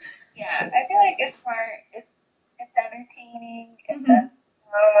 Yeah, I feel like it's smart. It's entertaining. It's a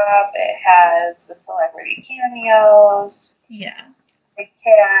job. It has the celebrity cameos. Yeah. The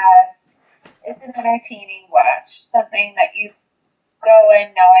cast. It's an entertaining watch. Something that you go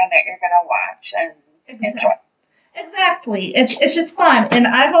in knowing that you're going to watch and enjoy. Exactly. It's just fun. And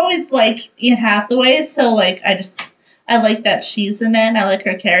I've always liked Anne Hathaway, so, like, I like that she's in it. I like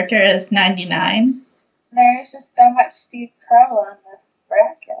her character as 99. There's just so much Steve Carell in this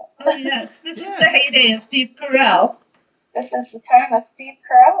bracket. Oh, yes. This is the heyday of Steve Carell. This is the time of Steve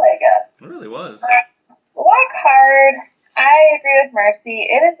Carell, I guess. It really was. Walk Hard. I agree with Mercy.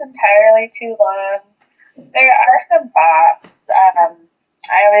 It is entirely too long. There are some bops.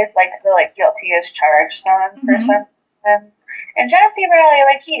 I always liked the, like, guilty as charged song for some reason. And John C. Reilly,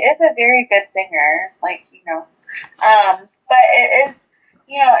 like, he is a very good singer. Like, you know. But it is,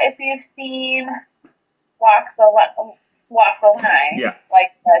 you know, if you've seen Walk the Line, yeah,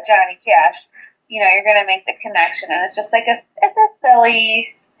 like Johnny Cash, you know, you're gonna make the connection, and it's just like it's a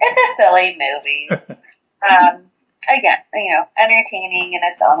silly movie. Again, you know, entertaining in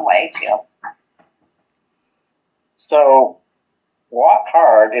its own way too. So, Walk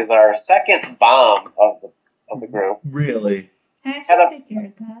Hard is our second bomb of the group. Really? I actually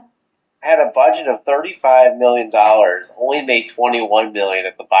figured that. Had a budget of $35 million, only made $21 million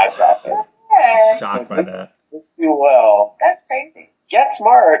at the box office. Yeah. Shocked by that. Did do well. That's crazy. Get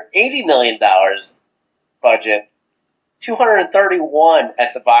Smart, $80 million budget, 231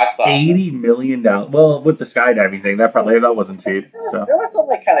 at the box office. $80 million. Well, with the skydiving thing, that wasn't cheap. So there was some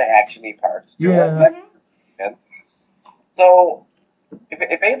like kind of actiony parts. Yeah. So,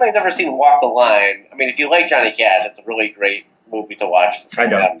 if anybody's ever seen Walk the Line, I mean, if you like Johnny Cash, it's a really great movie to watch. I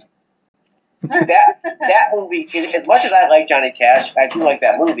don't. That movie, as much as I like Johnny Cash, I do like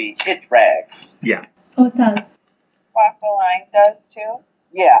that movie. It drags. Yeah. Oh, it does. Walk the Line does too.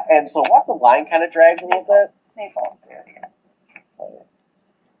 Yeah, and so Walk the Line kind of drags a little bit. They both do, yeah. So,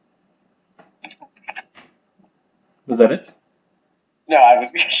 Was that it? no, I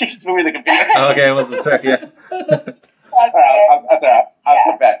was just moving the computer. Okay, it was a sec. Yeah. I'll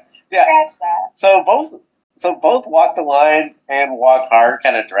come back. Yeah. Scratch that. So both Walk the Line and Walk Hard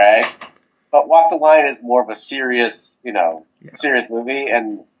kind of drag, but Walk the Line is more of a serious, serious movie,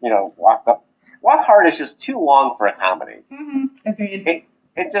 and Walk Hard is just too long for a comedy. Mm-hmm. Agreed.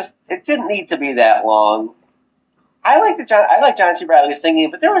 It didn't need to be that long. I like John C. Reilly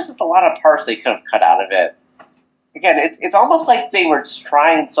singing, but there was just a lot of parts they could have cut out of it. Again, it's almost like they were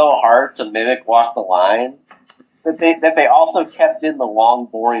trying so hard to mimic Walk the Line that they also kept in the long,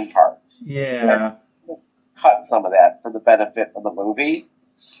 boring parts. Yeah. Cut some of that for the benefit of the movie.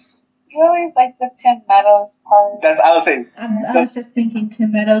 You always like the Tim Meadows part. I was saying. I was just thinking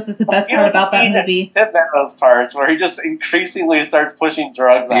Tim Meadows is the best part about that movie. Tim Meadows parts where he just increasingly starts pushing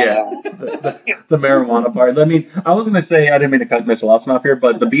drugs on him. the marijuana part. I mean, I was going to say, I didn't mean to cut Mitchell Lawson off here,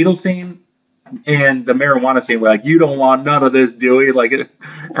 but the Beatles scene and the marijuana scene were like, you don't want none of this, do we? Like,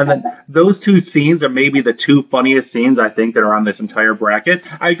 and then those two scenes are maybe the two funniest scenes I think that are on this entire bracket.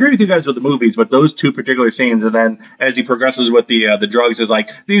 I agree with you guys with the movies, but those two particular scenes, and then as he progresses with the drugs, is like,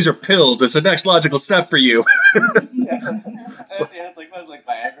 these are pills. It's the next logical step for you. It's like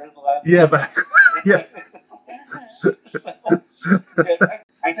Viagra's the last. Yeah, yeah.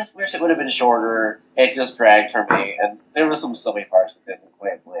 I just wish it would have been shorter. It just dragged for me, and there were some silly parts that didn't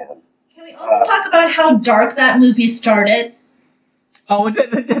quite land. Disneyland. Can we also talk about how dark that movie started? Oh,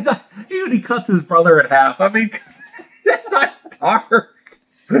 even he cuts his brother in half. I mean, that's not dark.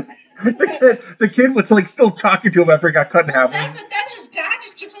 The kid was like still talking to him after he got cut in half. But then his dad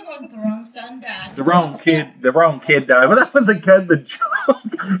just keeps on going, the wrong son died. The wrong kid died. But that was again the joke.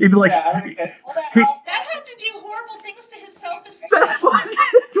 He'd be like, that had to do horrible things to his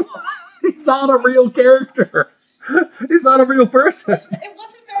self-esteem. He's not a real character. He's not a real person. It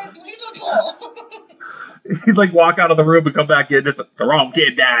wasn't very believable. He'd like walk out of the room and come back in, just the wrong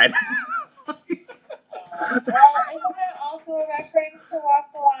kid died. Well, isn't that also a reference to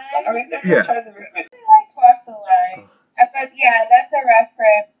Walk the Line? I mean, yeah. I really liked Walk the Line. But yeah, that's a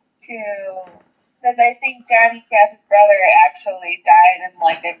reference to, because I think Johnny Cash's brother actually died in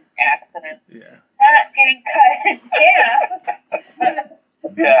like an accident. Yeah. Not getting cut in half.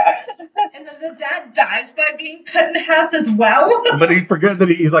 Yeah. And then the dad dies by being cut in half as well. But he forgot that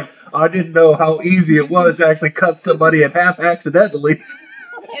he's like, I didn't know how easy it was to actually cut somebody in half accidentally.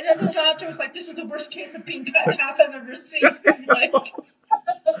 And then the doctor was like, this is the worst case of being cut in half I've ever seen. Like,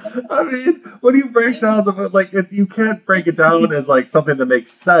 I mean, when you break down you can't break it down as like something that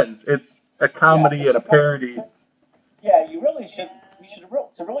makes sense. It's a comedy and a parody. Yeah, you should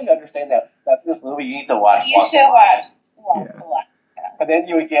to really understand that this movie, you need to watch. You should watch Walk the Line. And then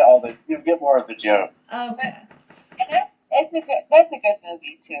you would get more of the jokes. okay. And that's a good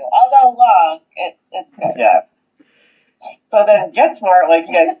movie too. Although long, it's good. Yeah. So then, Get Smart, like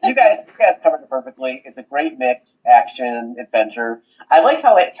you guys covered it perfectly. It's a great mix, action, adventure. I like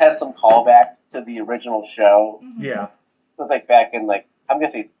how it has some callbacks to the original show. Mm-hmm. Yeah. It was like back in I'm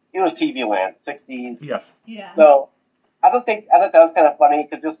gonna say it was TV Land, 60s. Yes. Yeah. So I thought that was kind of funny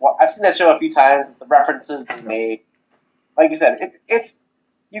because I've seen that show a few times. The references they made, like you said, it's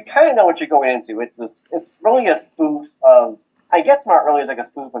you kind of know what you're going into. It's really a spoof of. I Get Smart really is like a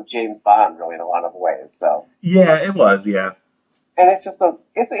spoof of James Bond, really in a lot of ways. So Yeah, it was. Yeah. and it's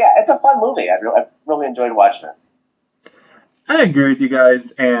a fun movie. I really enjoyed watching it. I agree with you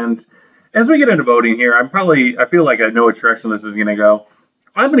guys. And as we get into voting here, I feel like I know which direction this is going to go.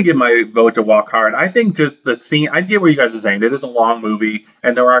 I'm going to give my vote to Walk Hard. I think just the scene, I get what you guys are saying. It is a long movie,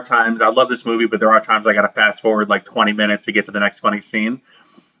 and there are times, I love this movie, but there are times I got to fast forward like 20 minutes to get to the next funny scene.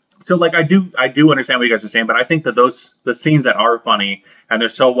 So, like, I do understand what you guys are saying, but I think that the scenes that are funny, and they're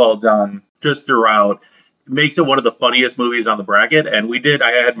so well done just throughout, makes it one of the funniest movies on the bracket. And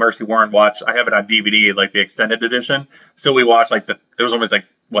I had Mercy Warren watch, I have it on DVD, like the extended edition. So we watched, it was almost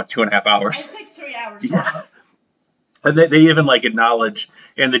 2.5 hours. I think 3 hours. Yeah. And they even acknowledge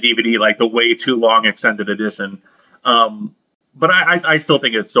in the DVD the way too long extended edition. But I still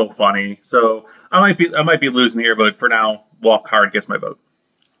think it's so funny. So I might be losing here, but for now, Walk Hard gets my vote.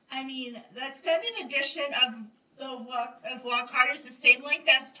 I mean, the extended edition of Walk Hard is the same length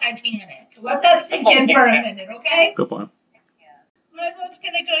as Titanic. Let that sink in for a minute, okay? Good point. My vote's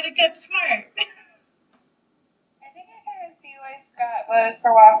gonna go to Get Smart. I think I kind of see why Scott voted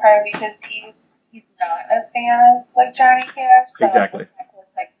for Walk Hard because he's not a fan of Johnny Cash. So Exactly.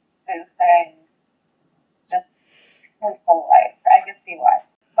 Spoofing just his whole life. I can see why.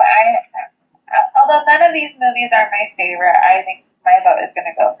 But although none of these movies are my favorite, I think my vote is going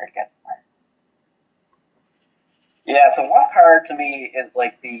to go for Get Smart. Yeah, so Walk Hard to me is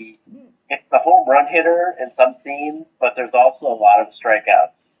it's the home run hitter in some scenes, but there's also a lot of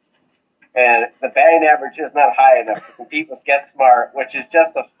strikeouts. And the batting average is not high enough to compete with Get Smart, which is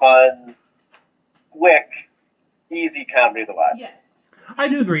just a fun, quick, easy comedy to watch. Yes. I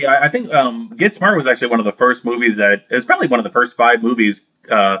do agree. I think Get Smart was actually one of the first movies it was probably one of the first 5 movies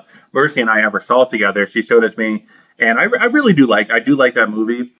Mercy and I ever saw together. She showed it to me. And I really do like that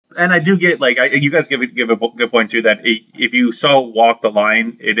movie. And I do get, you guys give a good point, too, that if you saw Walk the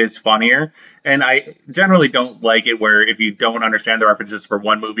Line, it is funnier. And I generally don't like it where if you don't understand the references for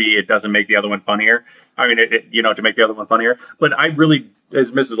one movie, it doesn't make the other one funnier. I mean, to make the other one funnier. But I really,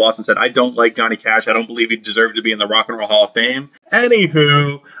 as Mrs. Lawson said, I don't like Johnny Cash. I don't believe he deserved to be in the Rock and Roll Hall of Fame.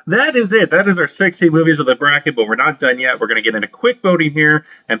 Anywho, that is it. That is our 16 movies of the bracket, but we're not done yet. We're going to get into quick voting here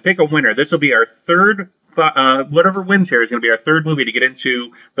and pick a winner. This will be our third whatever wins here is going to be our third movie to get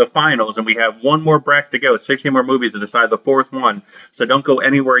into the finals, and we have one more bracket to go, 16 more movies to decide the fourth one, so don't go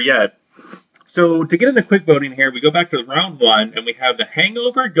anywhere yet. So to get into quick voting here, we go back to round 1, and we have The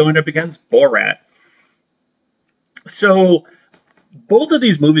Hangover going up against Borat. So both of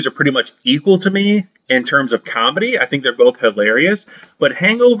these movies are pretty much equal to me in terms of comedy. I think they're both hilarious, but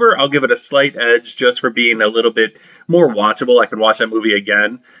Hangover, I'll give it a slight edge just for being a little bit more watchable. I could watch that movie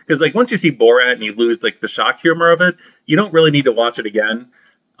again. Because once you see Borat and you lose the shock humor of it, you don't really need to watch it again.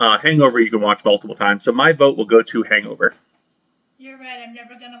 Hangover you can watch multiple times. So my vote will go to Hangover. You're right. I'm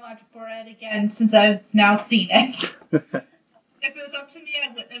never going to watch Borat again since I've now seen it. If it was up to me, I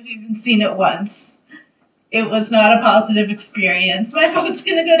wouldn't have even seen it once. It was not a positive experience. My vote's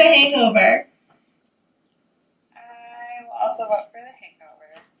going to go to Hangover. I will also vote for The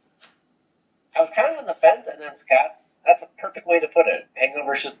Hangover. I was kind of on the fence, and then that's a perfect way to put it.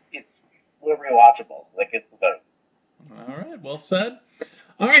 Hangover's just, it's more rewatchable, so that gets the vote. All right, well said.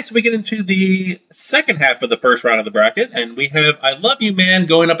 All right, so we get into the second half of the first round of the bracket, and we have I Love You Man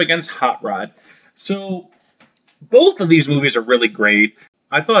going up against Hot Rod. So both of these movies are really great.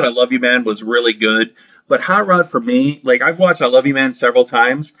 I thought I Love You Man was really good, but Hot Rod for me, like I've watched I Love You Man several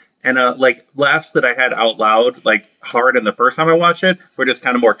times, and like laughs that I had out loud, like hard in the first time I watched it, were just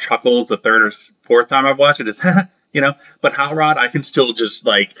kind of more chuckles the third or fourth time I've watched it is, you know. But Hot Rod, I can still just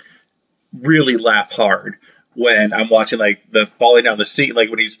like really laugh hard when I'm watching like the falling down the seat, like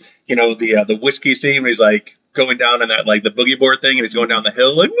when he's, you know, the whiskey scene when he's like going down in that like the boogie board thing and he's going down the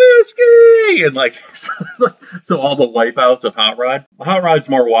hill like whiskey and like so all the wipeouts of Hot Rod. Hot Rod's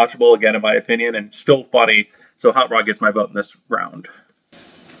more watchable again in my opinion and still funny. So Hot Rod gets my vote in this round.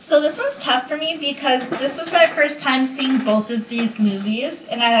 So this one's tough for me because this was my first time seeing both of these movies,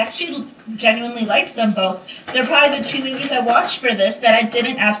 and I actually genuinely liked them both. They're probably the two movies I watched for this that I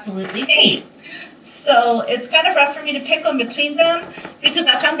didn't absolutely hate. So it's kind of rough for me to pick one between them because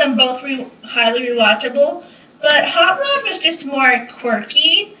I found them both highly rewatchable. But Hot Rod was just more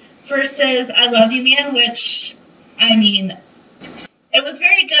quirky versus I Love You Man, which, I mean, it was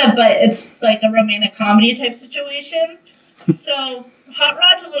very good, but it's like a romantic comedy type situation. So Hot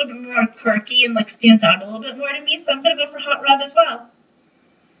Rod's a little bit more quirky and like stands out a little bit more to me, so I'm going to go for Hot Rod as well.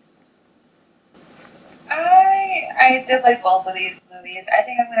 I did like both of these movies. I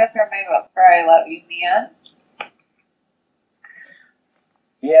think I'm going to throw my vote for I Love You Man.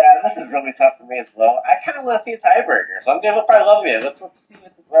 Yeah, this is really tough for me as well. I kind of want to see a tiebreaker, so I'm going to vote for I Love You Man. Let's see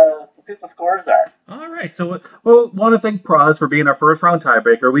what the scores are. All right, so we'll want to thank Praz for being our first round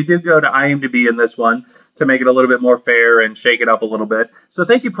tiebreaker. We did go to IMDb in this one to make it a little bit more fair and shake it up a little bit. So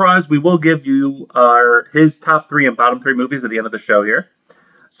thank you, Praz. We will give you his top 3 and bottom 3 movies at the end of the show here.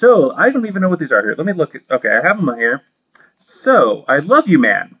 So, I don't even know what these are here. Let me look. Okay, I have them here. So, I Love You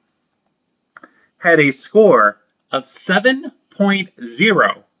Man had a score of 7.0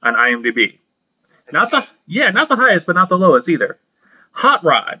 on IMDb. Not the highest, but not the lowest either. Hot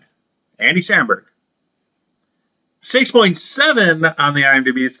Rod, Andy Samberg, 6.7 on the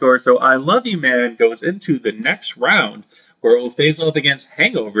IMDb score. So, I Love You Man goes into the next round where it will face off against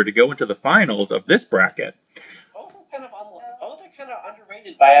Hangover to go into the finals of this bracket. Both are kind of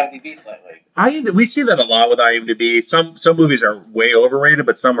underrated by IMDb slightly. We see that a lot with IMDb. Some movies are way overrated,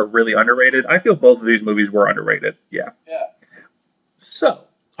 but some are really underrated. I feel both of these movies were underrated. Yeah. So,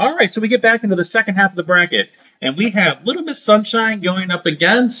 all right. So we get back into the second half of the bracket, and we have Little Miss Sunshine going up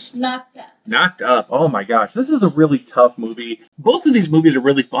against Knocked Up. Knocked Up. Oh my gosh, this is a really tough movie. Both of these movies are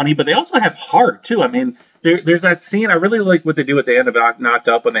really funny, but they also have heart too. I mean, there's that scene. I really like what they do at the end of Knocked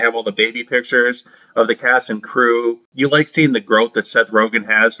Up when they have all the baby pictures of the cast and crew. You like seeing the growth that Seth Rogen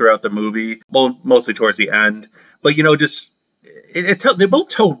has throughout the movie, well, mostly towards the end. But you know, just they both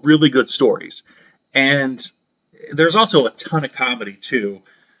tell really good stories, and there's also a ton of comedy too.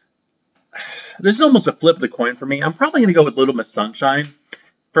 This is almost a flip of the coin for me. I'm probably going to go with Little Miss Sunshine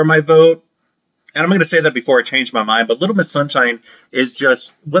for my vote. And I'm going to say that before I change my mind, but Little Miss Sunshine is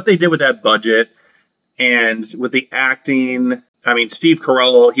just what they did with that budget and with the acting. I mean, Steve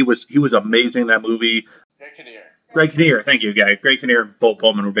Carell, he was amazing in that movie. Greg Kinnear, thank you, guy. Greg Kinnear and Paul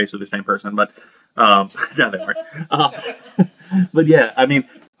Pullman were basically the same person, but no, they weren't. But yeah, I mean,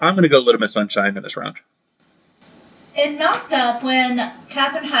 I'm going to go Little Miss Sunshine in this round. In Knocked Up, when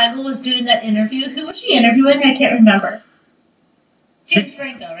Katherine Heigl was doing that interview, who was she interviewing? I can't remember. James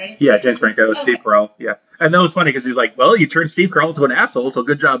Franco, right? Yeah, James Franco, okay. Steve Carell, yeah. And that was funny because he's like, well, you turned Steve Carell into an asshole, so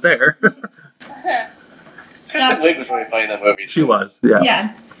good job there. Kristen Wiig was really funny in that movie. She was, yeah.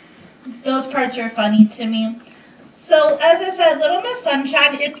 Yeah, those parts are funny to me. So, as I said, Little Miss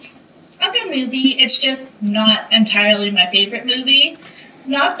Sunshine, it's a good movie. It's just not entirely my favorite movie.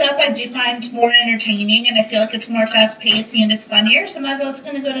 Knocked Up I do find more entertaining, and I feel like it's more fast-paced and it's funnier, so my vote's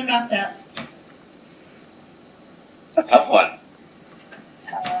going to go to Knocked Up. That's a tough one.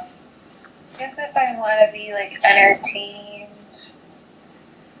 I guess if I want to be, like, entertained,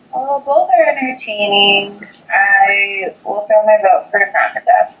 although both are entertaining, I will throw my vote for Knocked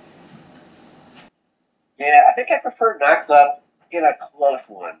Up. Yeah, I think I prefer Knocked Up in a close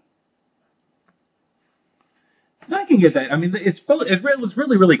one. I can get that. I mean, it's both. It was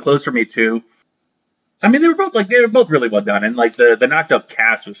really, really close for me too. I mean, they were both really well done, and like the Knocked Up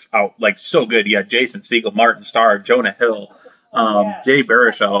cast was out like so good. You had Jason Segel, Martin Starr, Jonah Hill, Jay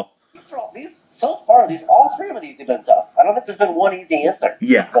Baruchel. All three of these have been tough. I don't think there's been one easy answer.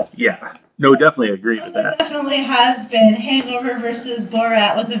 Yeah. No, definitely agree with that. It definitely has been. Hangover versus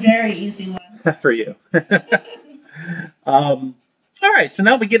Borat was a very easy one. For you. All right, so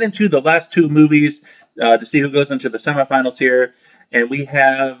now we get into the last two movies to see who goes into the semifinals here. And we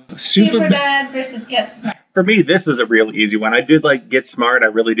have Superbad versus Get Smart. For me, this is a real easy one. I did like Get Smart. I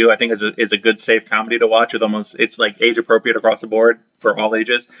really do. I think it's a good, safe comedy to watch. It's like age appropriate across the board for all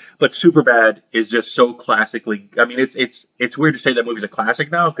ages. But Superbad is just so classically. I mean, it's weird to say that movie's a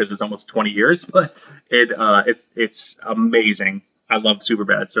classic now because it's almost 20 years. But it's amazing. I love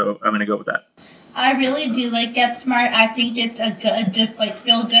Superbad, so I'm gonna go with that. I really do like Get Smart. I think it's a good, just like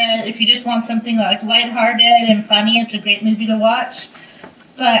feel good. If you just want something like lighthearted and funny, it's a great movie to watch.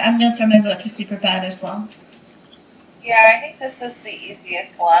 But I'm going to throw my vote to Superbad as well. Yeah, I think this is the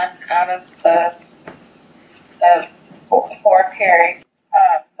easiest one out of the four pairings.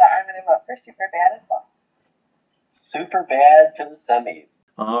 But I'm going to vote for Superbad as well. Superbad to the semis.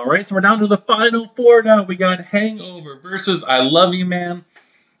 All right, so we're down to the final four now. We got Hangover versus I Love You, Man.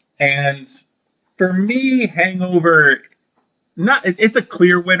 And for me, Hangover, it's a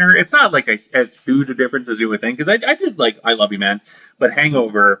clear winner. It's not like as huge a difference as you would think, because I did like I Love You, Man. But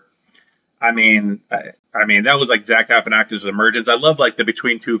Hangover, I mean, that was like Zach Galifianakis' emergence. I love like the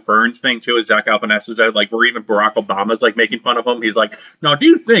Between Two Ferns thing too. Is Zach Galifianakis like where even Barack Obama's like making fun of him? He's like, now do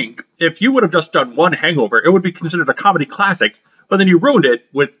you think if you would have just done one Hangover, it would be considered a comedy classic? But then you ruined it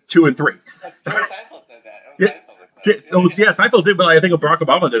with 2 and 3. Like Seinfeld did that. Seinfeld did, but I think Barack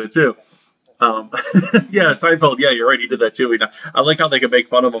Obama did it too. Yeah, Seinfeld. Yeah, you're right. He did that too. I like how they can make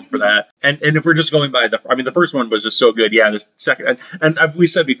fun of him for that. And if we're just going by the first one was just so good. Yeah, this second, and we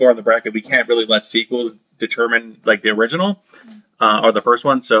said before on the bracket, we can't really let sequels determine like the original or the first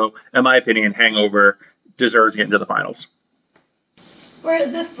one. So, in my opinion, Hangover deserves to get into the finals. We're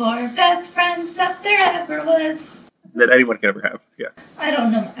the four best friends that there ever was. That anyone can ever have. Yeah. I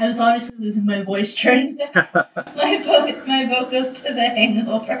don't know. I was obviously losing my voice during that. my vote goes to the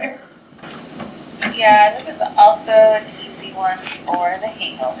Hangover. Yeah, this is also an easy one for the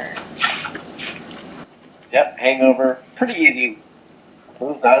Hangover. Yep, Hangover. Pretty easy.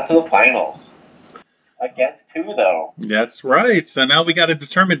 Moves on to the finals. Against 2, though. That's right. So now we got to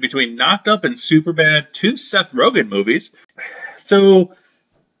determine between Knocked Up and Superbad, 2 Seth Rogen movies. So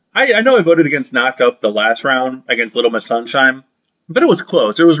I know I voted against Knocked Up the last round against Little Miss Sunshine, but it was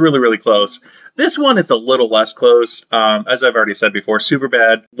close. It was really, really close. This one, it's a little less close. As I've already said before,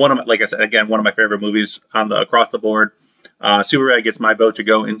 Superbad, like I said, again, one of my favorite movies across the board. Superbad gets my vote to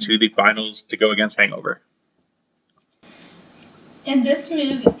go into the finals to go against Hangover. In this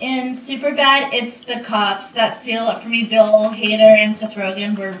movie, in Superbad, it's the cops that seal it for me. Bill Hader and Seth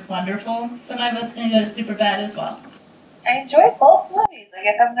Rogen were wonderful, so my vote's going to go to Superbad as well. I enjoy both movies. Like,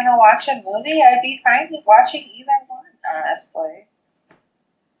 if I'm going to watch a movie, I'd be fine with watching either one, honestly.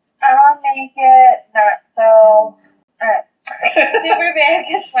 I'll make it not so... Superbad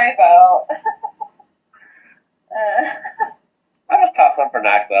gets my vote. That was a tough one for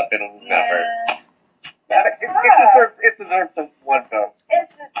Knocked Up. It was never. It deserves one vote. It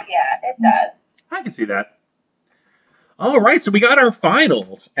does. I can see that. All right, so we got our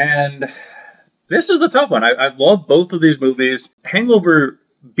finals, and this is a tough one. I love both of these movies. Hangover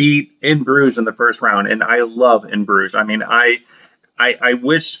beat In Bruges in the first round, and I love In Bruges. I mean, I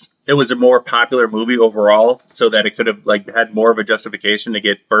wish it was a more popular movie overall so that it could have like had more of a justification to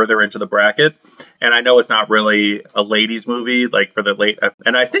get further into the bracket. And I know it's not really a ladies movie like for the late,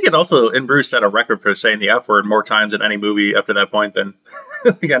 and I think it also In Bruges set a record for saying the F word more times in any movie up to that point than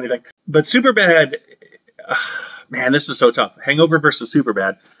anything. But Superbad, man, this is so tough. Hangover versus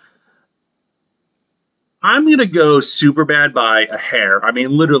Superbad. I'm going to go Superbad by a hair. I mean,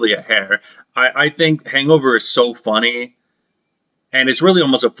 literally a hair. I think Hangover is so funny. And it's really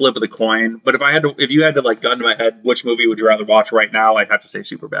almost a flip of the coin. But if you had to like gun to my head, which movie would you rather watch right now? I'd have to say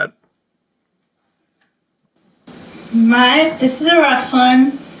Superbad. This is a rough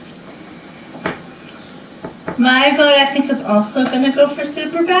one. My vote, I think, is also going to go for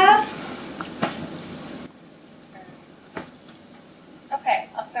Superbad. Okay,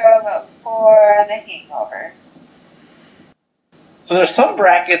 I'll throw a vote for The Hangover. So there's some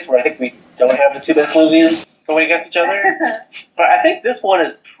brackets where I think we don't have the two best movies going against each other. But I think this one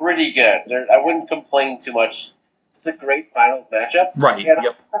is pretty good. I wouldn't complain too much. It's a great finals matchup. Right, yep.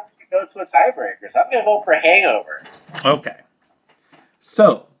 Let's go to a tiebreaker. So I'm going to vote for Hangover. Okay.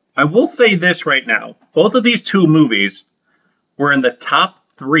 So, I will say this right now. Both of these two movies were in the top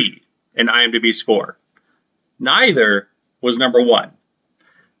 3 in IMDb score. Neither was number 1.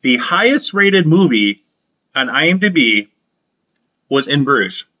 The highest rated movie on IMDb was In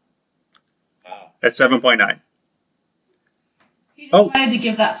Bruges at 7.9. He just wanted to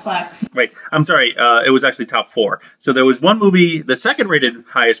give that flex. Wait, I'm sorry. It was actually top 4. So there was one movie, the second rated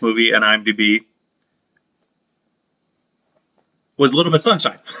highest movie on IMDb was Little Miss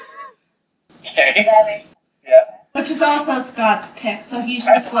Sunshine. Okay. Yeah. Which is also Scott's pick, so he's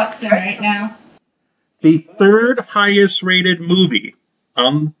just flexing right now. The third highest rated movie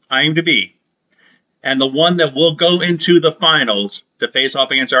on IMDb, and the one that will go into the finals to face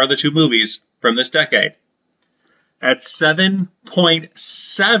off against our other 2 movies from this decade. At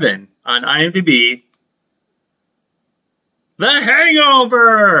 7.7 on IMDb, The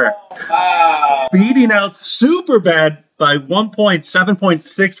Hangover! Wow. Beating out Superbad by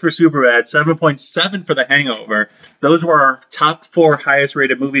 7.6 for Superbad, 7.7 for The Hangover. Those were our top 4 highest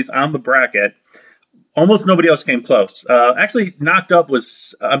rated movies on the bracket. Almost nobody else came close. Actually, Knocked Up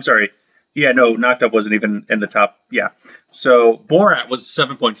was, Knocked Up wasn't even in the top, So Borat was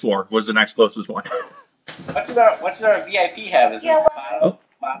 7.4, was the next closest one. What's our VIP have? Is this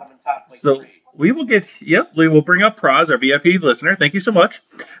bottom and top? Like so 3? we will we will bring up Praz, our VIP listener. Thank you so much.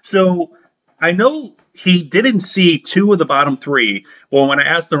 So I know he didn't see 2 of the bottom 3. Well, when I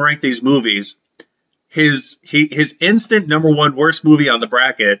asked him to rank these movies, his instant number 1 worst movie on the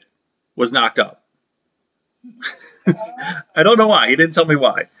bracket was Knocked Up. I don't know why. He didn't tell me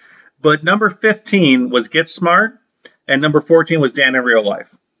why. But number 15 was Get Smart, and number 14 was Dan in Real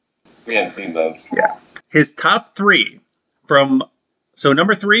Life. We haven't seen those. Yeah. His top 3 so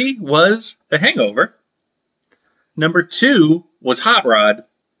number 3 was The Hangover. Number 2 was Hot Rod.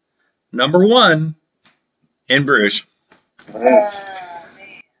 Number 1, In Bruges.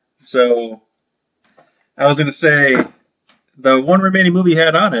 So I was going to say the one remaining movie he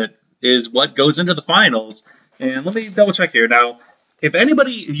had on it is what goes into the finals. And let me double check here. Now, if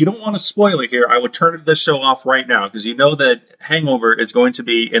you don't want to spoil it here, I would turn this show off right now because you know that Hangover is going to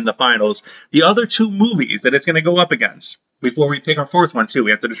be in the finals. The other 2 movies that it's going to go up against, before we pick our 4th one too, we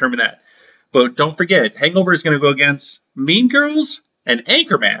have to determine that. But don't forget, Hangover is going to go against Mean Girls and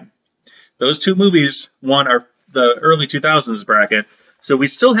Anchorman. Those 2 movies won the early 2000s bracket. So we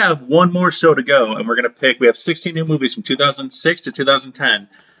still have one more show to go, and we have 16 new movies from 2006 to 2010.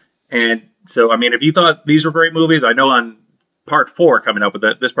 And so, I mean, if you thought these were great movies, I know on part 4 coming up with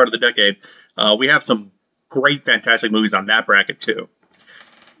this part of the decade, we have some great, fantastic movies on that bracket too.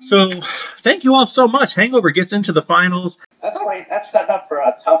 So, thank you all so much. Hangover gets into the finals. That's setting up for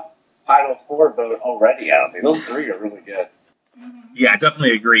a tough Final 4 vote already, I don't think. Those 3 are really good. Yeah,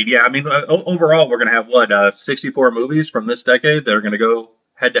 definitely agreed. Yeah, I mean, overall, we're going to have, 64 movies from this decade that are going to go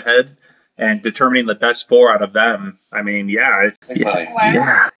head-to-head, and determining the best 4 out of them. I mean, yeah.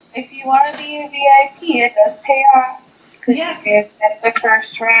 Yeah. If you want to be a VIP, it does pay off. Because you do get the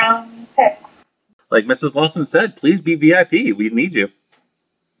first round picks. Like Mrs. Lawson said, please be VIP. We need you.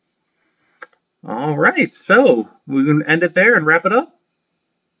 All right, so we're going to end it there and wrap it up.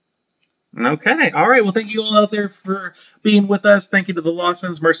 Okay. All right. Well, thank you all out there for being with us. Thank you to the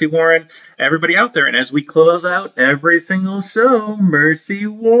Lawsons, Mercy Warren, everybody out there. And as we close out every single show, Mercy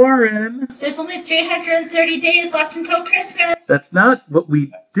Warren. There's only 330 days left until Christmas. That's not what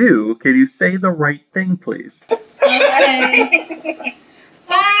we do. Can you say the right thing, please? Okay.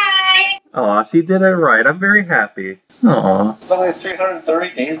 Bye. Aw, she did it right. I'm very happy. Aw. It's only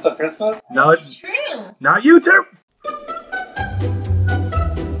 330 days till Christmas? No, it's true. Not YouTube.